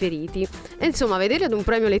autori preferiti. E insomma, vedere ad un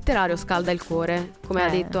premio letterario scalda il cuore, come ha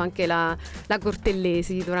detto anche la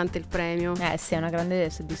Cortellesi durante il premio. Sì, è una grande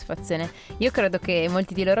soddisfazione. Io credo che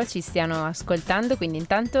molti di loro ci stiano ascoltando, quindi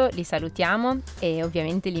intanto li salutiamo e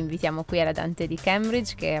ovviamente li invitiamo qui alla Dante di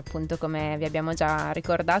Cambridge, che appunto, come vi abbiamo già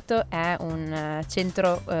ricordato, è un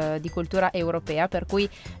centro di cultura europea, per cui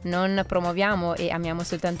non promuoviamo e amiamo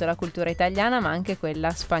soltanto la cultura italiana, ma anche quella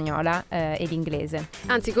spagnola ed inglese.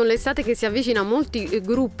 Anzi, con l'estate che si avvicina, molti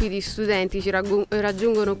gruppi di studenti ci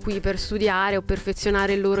raggiungono qui per studiare o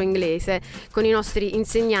perfezionare il loro inglese, con i nostri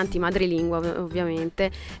insegnanti madrelingua ovviamente.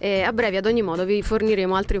 A breve, ad ogni modo, vi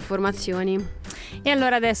forniremo altre informazioni. E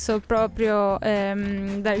allora adesso, proprio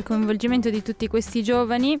dal coinvolgimento di tutti questi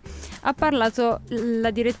giovani, ha parlato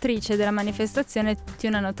la direttrice della manifestazione,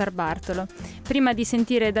 Tiona Notarbartolo. Prima di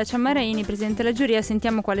sentire Dacia Maraini, presidente della giuria,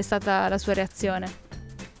 sentiamo qual è stata la sua reazione.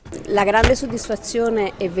 La grande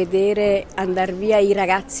soddisfazione è vedere andare via i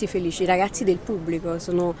ragazzi felici, i ragazzi del pubblico,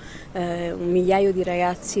 sono un migliaio di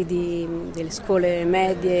ragazzi delle scuole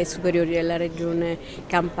medie e superiori della regione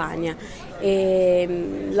Campania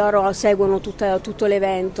e loro seguono tutto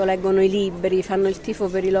l'evento, leggono i libri, fanno il tifo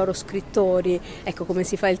per i loro scrittori, ecco come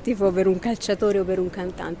si fa il tifo per un calciatore o per un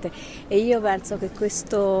cantante, e io penso che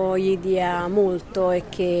questo gli dia molto e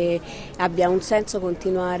che abbia un senso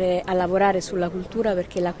continuare a lavorare sulla cultura,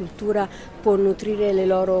 perché la cultura può nutrire le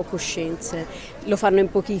loro coscienze. Lo fanno in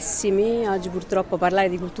pochissimi, oggi purtroppo parlare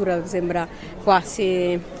di cultura sembra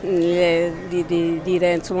quasi di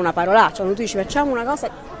dire insomma una parolaccia, quando tu dici facciamo una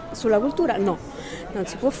cosa sulla cultura, no, non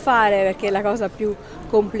si può fare perché è la cosa più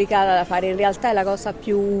complicata da fare, in realtà è la cosa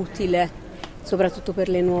più utile, soprattutto per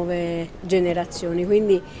le nuove generazioni,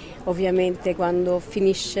 quindi ovviamente quando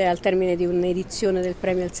finisce al termine di un'edizione del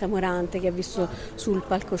Premio Elsa Morante, che ha visto sul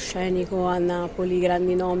palcoscenico a Napoli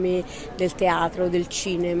grandi nomi del teatro, del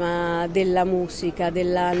cinema, della musica,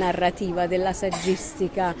 della narrativa, della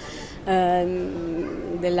saggistica,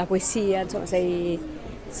 della poesia, insomma sei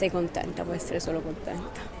contenta, puoi essere solo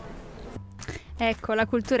contenta. Ecco, la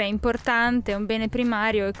cultura è importante, è un bene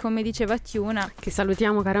primario e come diceva Tiuna, che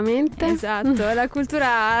salutiamo caramente. Esatto, la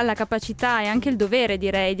cultura ha la capacità e anche il dovere,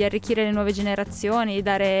 direi, di arricchire le nuove generazioni, di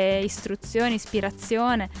dare istruzione,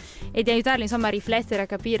 ispirazione e di aiutarli insomma a riflettere, a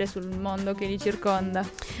capire sul mondo che li circonda.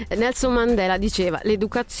 Nelson Mandela diceva: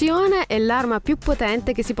 l'educazione è l'arma più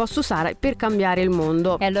potente che si possa usare per cambiare il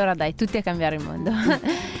mondo. E allora dai, tutti a cambiare il mondo.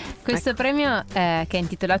 Questo premio, che è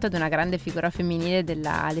intitolato ad una grande figura femminile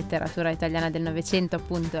della letteratura italiana del Novecento,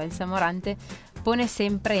 appunto Elsa Morante, pone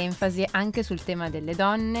sempre enfasi anche sul tema delle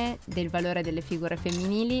donne, del valore delle figure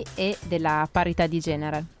femminili e della parità di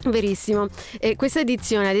genere. Verissimo. E questa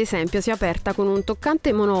edizione, ad esempio, si è aperta con un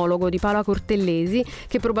toccante monologo di Paola Cortellesi,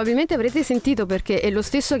 che probabilmente avrete sentito perché è lo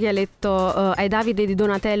stesso che ha letto ai Davide di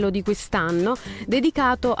Donatello di quest'anno,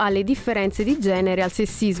 dedicato alle differenze di genere e al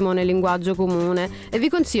sessismo nel linguaggio comune. E vi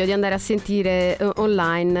consiglio di andare a sentire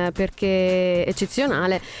online perché è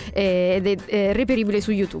eccezionale ed è reperibile su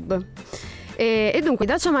YouTube. E dunque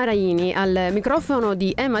Dacia Maraini al microfono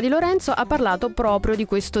di Emma Di Lorenzo ha parlato proprio di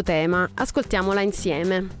questo tema. Ascoltiamola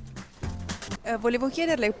insieme. Volevo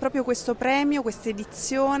chiederle proprio questo premio, questa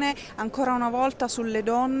edizione, ancora una volta sulle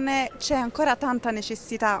donne, c'è ancora tanta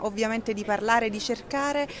necessità ovviamente di parlare, di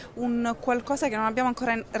cercare un qualcosa che non abbiamo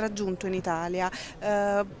ancora raggiunto in Italia,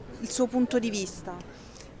 il suo punto di vista?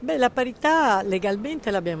 Beh, la parità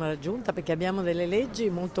legalmente l'abbiamo raggiunta perché abbiamo delle leggi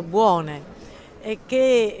molto buone e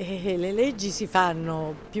che le leggi si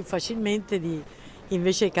fanno più facilmente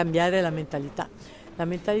invece di cambiare la mentalità. La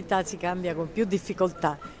mentalità si cambia con più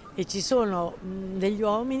difficoltà e ci sono degli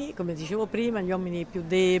uomini, come dicevo prima, gli uomini più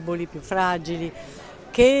deboli, più fragili,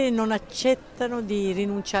 che non accettano di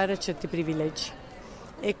rinunciare a certi privilegi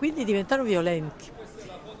e quindi diventano violenti.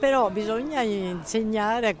 Però bisogna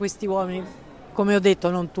insegnare a questi uomini, come ho detto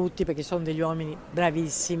non tutti perché sono degli uomini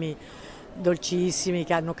bravissimi, dolcissimi,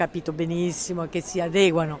 che hanno capito benissimo e che si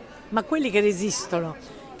adeguano, ma quelli che resistono,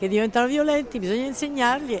 che diventano violenti, bisogna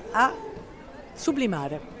insegnarli a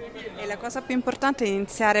sublimare. E la cosa più importante è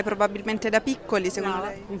iniziare probabilmente da piccoli, secondo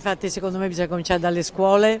lei? Infatti secondo me bisogna cominciare dalle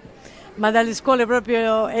scuole, ma dalle scuole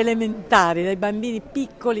proprio elementari, dai bambini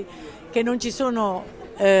piccoli, che non ci sono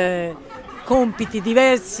compiti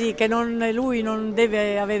diversi, che lui non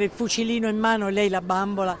deve avere il fucilino in mano e lei la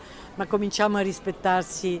bambola, ma cominciamo a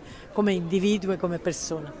rispettarsi come individuo e come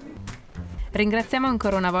persona. Ringraziamo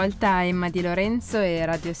ancora una volta Emma Di Lorenzo e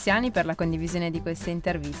Radio Siani per la condivisione di queste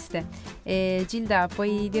interviste. E Gilda,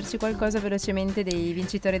 puoi dirci qualcosa velocemente dei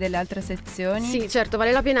vincitori delle altre sezioni? Sì, certo,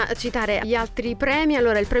 vale la pena citare gli altri premi.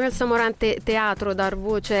 Allora, il premio Elsa Morante Teatro, dar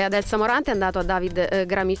voce ad Elsa Morante, è andato a David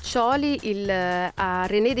Gramiccioli, a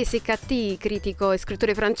René De Seccati, critico e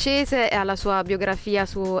scrittore francese, e alla sua biografia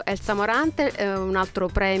su Elsa Morante, un altro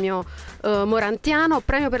premio morantiano,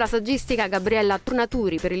 premio per la saggistica Gabriella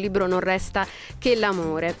Trunaturi per il libro Non resta che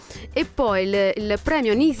l'amore, e poi il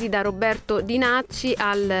premio Nisida Roberto Di Nacci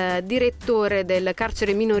al direttore del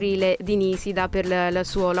carcere minorile di Nisida per il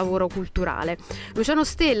suo lavoro culturale. Luciano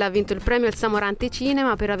Stella ha vinto il premio Elsa Morante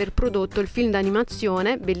Cinema per aver prodotto il film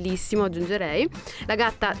d'animazione, bellissimo aggiungerei, La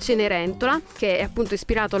gatta Cenerentola, che è appunto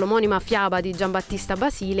ispirato all'omonima fiaba di Giambattista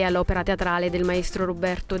Basile e all'opera teatrale del maestro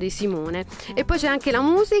Roberto De Simone. E poi c'è anche la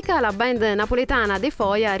musica, la band napoletana De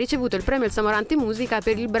Foia ha ricevuto il premio Elsa Morante Musica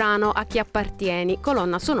per il brano A chi appartieni,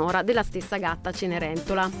 colonna sonora della stessa gatta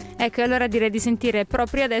Cenerentola. Ecco, allora direi di sentire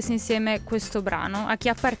proprio adesso insieme questo brano, A chi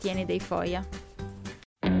appartieni dei Foia.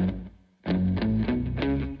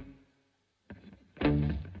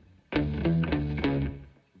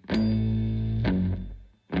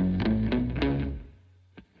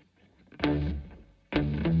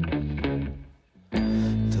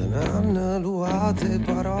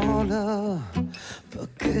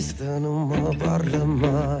 questa non mi parla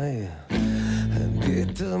mai. Che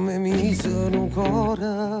te mi mise in un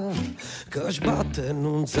cuore che sbatte e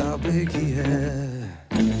non sape chi è.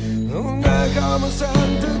 Non è che mi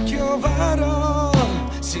sento più vero,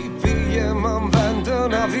 si piglia e mi inventa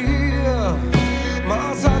una via,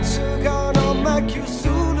 ma saccio che non è più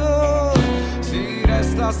solo, si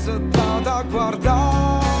resta seduta a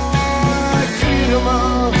guardare.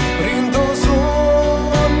 Cridami, rindo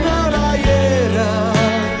sonno la iera,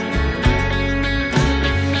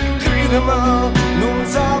 cridami, non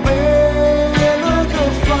sapevo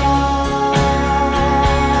che fare.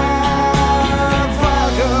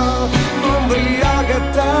 Vaga, m'ubriaca e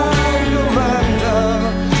tengo mente,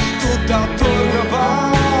 tutto attorno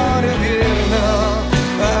pare piena,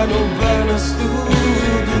 e non bene sto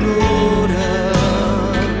dolore.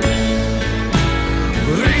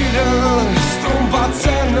 Ride, sto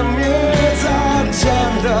impazzendo in mezzo alla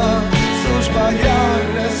gente, sto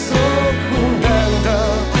sbagliando e sono contenta,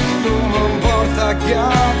 non mi importa chi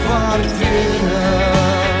appartiene,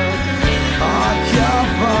 a chi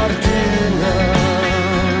appartiene.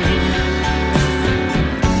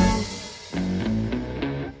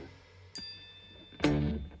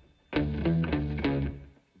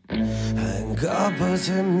 In capo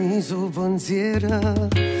c'è mi suo pensiero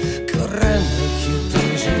che rende più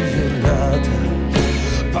dolce giornata.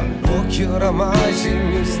 Pannocchio oramai si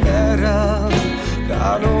mistera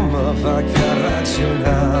che non mi fa che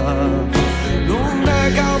ragionare. Non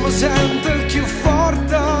è che mi sento più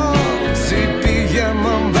forte, si piglia e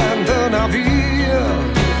mi inventa una via,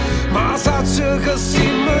 ma saccio che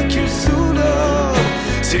siamo più solo,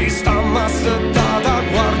 si sta massettata a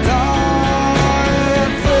guardare.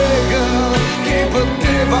 Vega che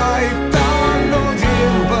poteva e tanto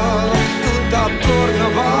tempo, tutto attorno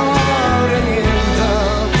pare niente,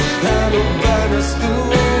 e non bene sto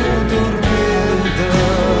dormendo.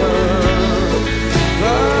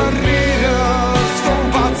 Arriva, sto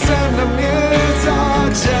impazzendo in mezzo alla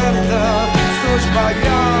gente, sto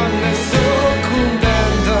sbagliando e sono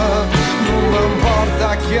contenta, non mi importa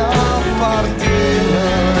chi appartiene,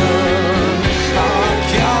 a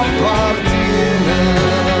chi appartiene,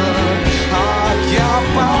 a chi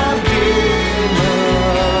appartiene.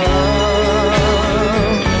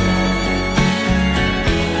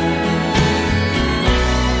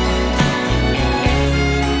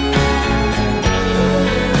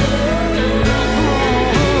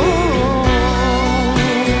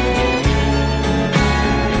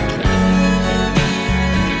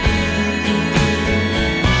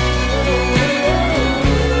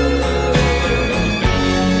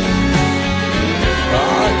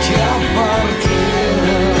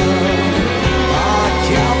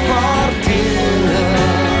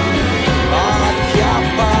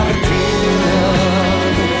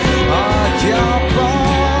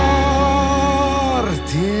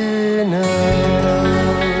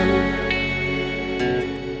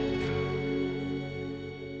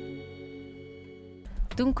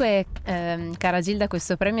 Dunque, cara Gilda,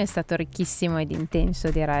 questo premio è stato ricchissimo ed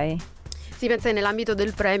intenso, direi. Si pensa che nell'ambito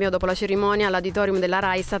del premio, dopo la cerimonia, all'auditorium della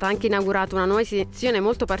RAI è stata anche inaugurata una nuova sezione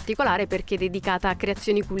molto particolare perché dedicata a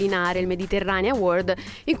creazioni culinarie, il Mediterranean Award,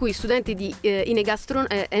 in cui studenti di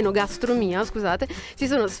enogastronomia si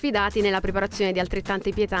sono sfidati nella preparazione di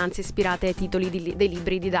altrettante pietanze ispirate ai titoli dei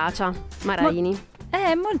libri di Dacia Maraini.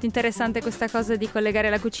 È molto interessante questa cosa di collegare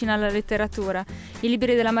la cucina alla letteratura. I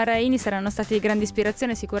libri della Maraini saranno stati di grande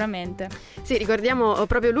ispirazione sicuramente. Sì, ricordiamo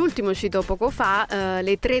proprio l'ultimo uscito poco fa,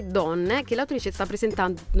 Le tre donne, che l'autrice sta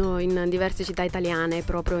presentando in diverse città italiane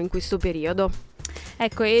proprio in questo periodo.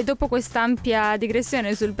 Ecco, e dopo quest'ampia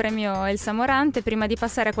digressione sul premio Elsa Morante, prima di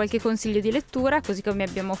passare a qualche consiglio di lettura, così come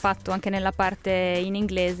abbiamo fatto anche nella parte in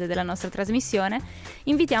inglese della nostra trasmissione,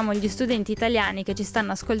 invitiamo gli studenti italiani che ci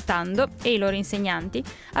stanno ascoltando e i loro insegnanti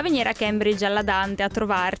a venire a Cambridge alla Dante a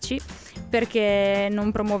trovarci, perché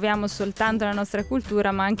non promuoviamo soltanto la nostra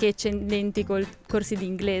cultura ma anche eccellenti corsi di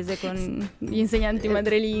inglese con gli insegnanti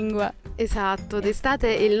madrelingua. Esatto, d'estate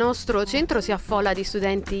il nostro centro si affolla di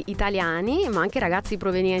studenti italiani ma anche ragazzi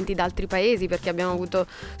provenienti da altri paesi, perché abbiamo avuto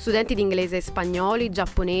studenti di inglese spagnoli,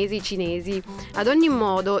 giapponesi, cinesi. Ad ogni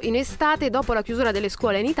modo, in estate, dopo la chiusura delle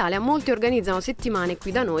scuole in Italia, molti organizzano settimane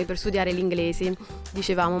qui da noi per studiare l'inglese.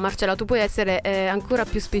 Dicevamo, Marcella, tu puoi essere ancora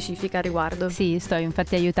più specifica a riguardo? Sì, sto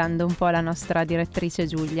infatti aiutando un po' la nostra direttrice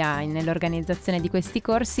Giulia nell'organizzazione di questi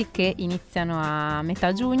corsi che iniziano a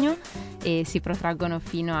metà giugno e si protraggono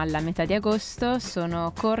fino alla metà di di agosto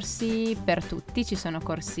sono corsi per tutti, ci sono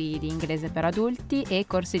corsi di inglese per adulti e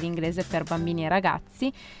corsi di inglese per bambini e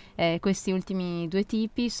ragazzi. Questi ultimi due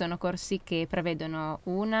tipi sono corsi che prevedono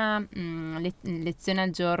una lezione al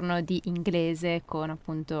giorno di inglese con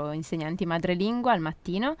appunto insegnanti madrelingua al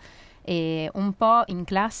mattino, e un po' in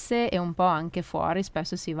classe e un po' anche fuori.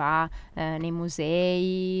 Spesso si va nei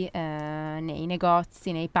musei, nei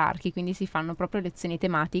negozi, nei parchi, quindi si fanno proprio lezioni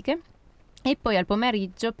tematiche. E poi al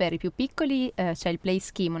pomeriggio per i più piccoli c'è il Play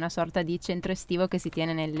Scheme, una sorta di centro estivo che si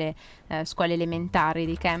tiene nelle scuole elementari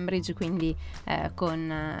di Cambridge, quindi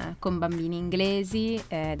con bambini inglesi,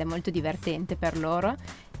 ed è molto divertente per loro.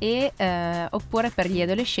 E oppure per gli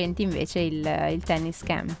adolescenti invece il tennis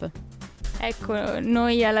camp. Ecco,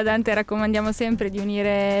 noi alla Dante raccomandiamo sempre di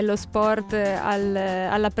unire lo sport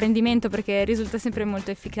all'apprendimento, perché risulta sempre molto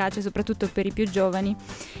efficace, soprattutto per i più giovani.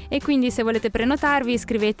 E quindi se volete prenotarvi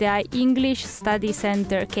scrivete a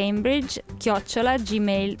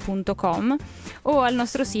englishstudycentercambridge@gmail.com o al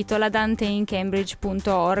nostro sito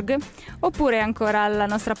ladanteincambridge.org, oppure ancora alla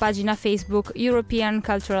nostra pagina Facebook European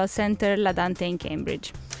Cultural Center La Dante in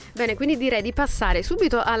Cambridge. Bene, quindi direi di passare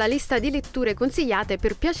subito alla lista di letture consigliate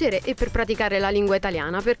per piacere e per praticare la lingua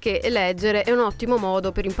italiana, perché leggere è un ottimo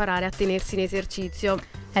modo per imparare a tenersi in esercizio.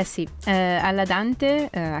 Eh sì, alla Dante,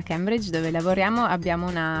 a Cambridge, dove lavoriamo, abbiamo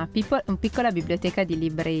una piccola biblioteca di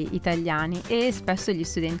libri italiani e spesso gli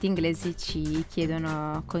studenti inglesi ci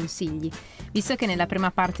chiedono consigli. Visto che nella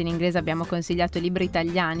prima parte in inglese abbiamo consigliato libri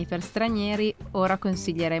italiani per stranieri, ora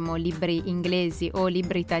consiglieremo libri inglesi o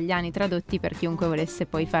libri italiani tradotti per chiunque volesse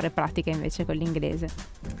poi fare pratica invece con l'inglese.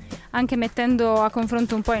 Anche mettendo a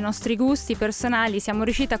confronto un po' i nostri gusti personali, siamo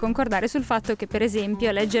riusciti a concordare sul fatto che, per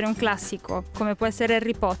esempio, leggere un classico, come può essere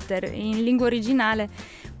Harry Potter, in lingua originale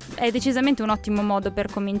è decisamente un ottimo modo per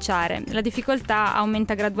cominciare. La difficoltà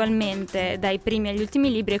aumenta gradualmente dai primi agli ultimi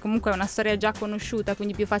libri e comunque è una storia già conosciuta,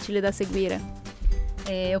 quindi più facile da seguire.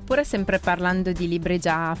 Oppure, sempre parlando di libri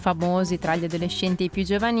già famosi tra gli adolescenti e i più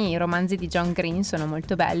giovani, i romanzi di John Green sono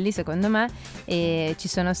molto belli secondo me, e ci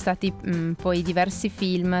sono stati poi diversi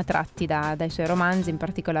film tratti dai suoi romanzi, in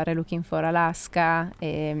particolare Looking for Alaska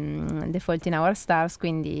e The Fault in Our Stars,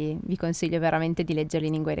 quindi vi consiglio veramente di leggerli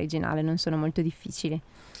in lingua originale, non sono molto difficili.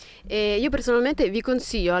 E io personalmente vi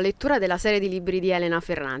consiglio la lettura della serie di libri di Elena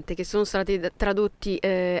Ferrante, che sono stati tradotti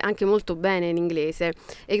anche molto bene in inglese,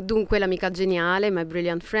 e dunque L'amica geniale, My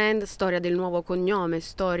Brilliant Friend, Storia del nuovo cognome,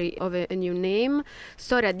 Story of a New Name,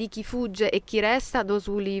 Storia di chi fugge e chi resta,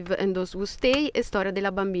 Those Who Live and Those Who Stay, e Storia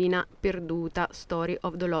della bambina perduta, Story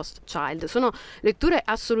of the Lost Child. Sono letture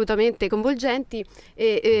assolutamente coinvolgenti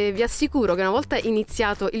e vi assicuro che una volta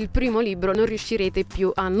iniziato il primo libro non riuscirete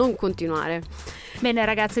più a non continuare. Bene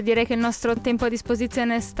ragazze, direi che il nostro tempo a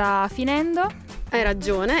disposizione sta finendo. Hai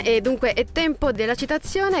ragione, e dunque è tempo della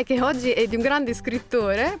citazione, che oggi è di un grande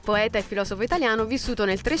scrittore, poeta e filosofo italiano vissuto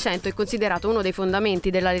nel 300 e considerato uno dei fondamenti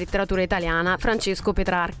della letteratura italiana, Francesco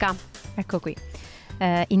Petrarca. Ecco qui.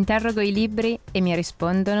 Interrogo i libri e mi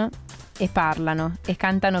rispondono, e parlano e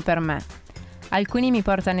cantano per me. Alcuni mi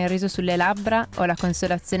portano il riso sulle labbra o la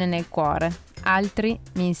consolazione nel cuore, altri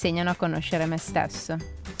mi insegnano a conoscere me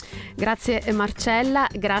stesso. Grazie Marcella,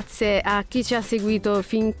 grazie a chi ci ha seguito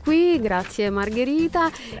fin qui, grazie Margherita.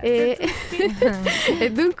 E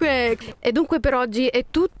dunque per oggi è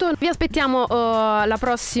tutto. Vi aspettiamo la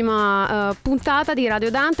prossima puntata di Radio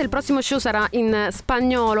Dante. Il prossimo show sarà in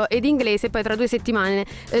spagnolo ed inglese, poi tra 2 settimane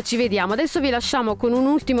ci vediamo. Adesso vi lasciamo con un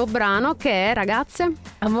ultimo brano che è, ragazze,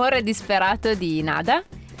 Amore disperato di Nada,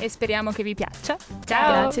 e speriamo che vi piaccia.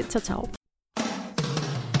 Ciao. Grazie, ciao ciao.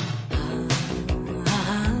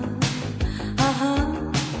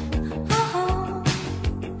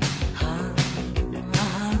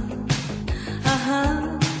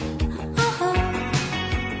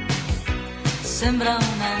 Sembra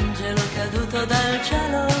un angelo caduto dal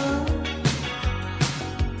cielo,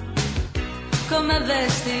 come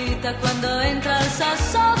vestita quando entra il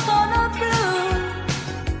sassofono blu,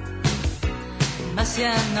 ma si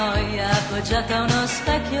annoia appoggiata a uno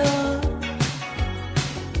specchio,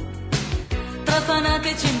 tra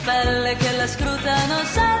fanatici in pelle che la scrutano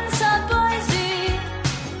senza poesia.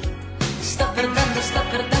 Sto perdendo, sto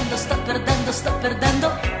perdendo, sto perdendo, sto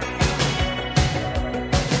perdendo.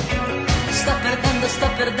 Sto perdendo, sto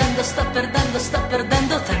perdendo, sto perdendo, sto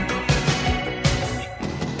perdendo tempo.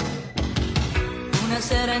 Una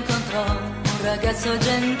sera incontrò un ragazzo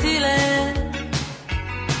gentile.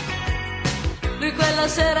 Lui quella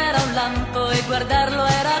sera era un lampo e guardarlo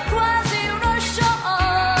era quasi uno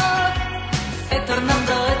shock. E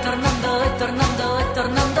tornando, e tornando, e tornando, e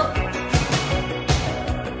tornando.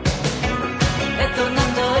 E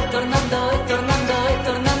tornando, e tornando, e tornando, e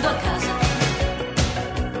tornando a casa.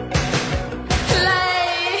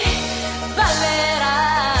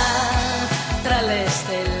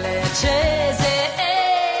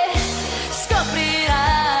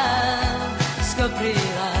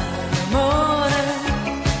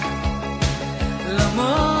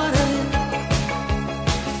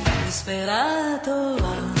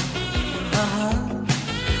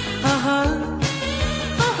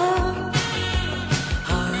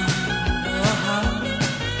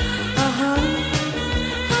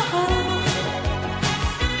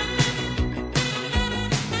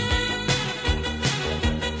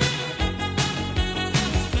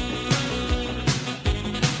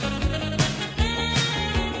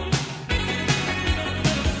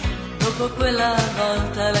 poco quella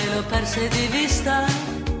volta lei lo perse di vista.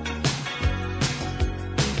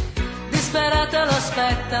 Disperata lo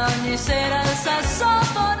aspetta ogni sera il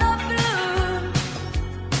sassofono blu.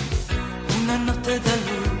 Una notte da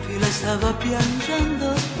lupi lei stava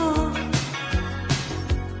piangendo.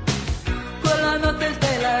 Quella notte il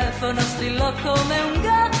telefono strillò come un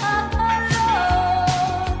gallo.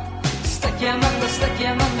 Sta chiamando, sta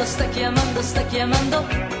chiamando, sta chiamando, sta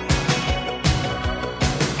chiamando.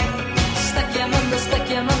 Sta chiamando, sta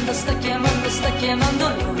chiamando, sta chiamando, sta chiamando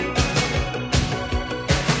lui.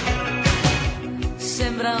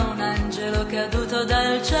 Sembra un angelo caduto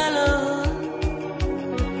dal cielo.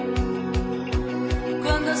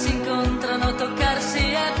 Quando si incontrano toccarsi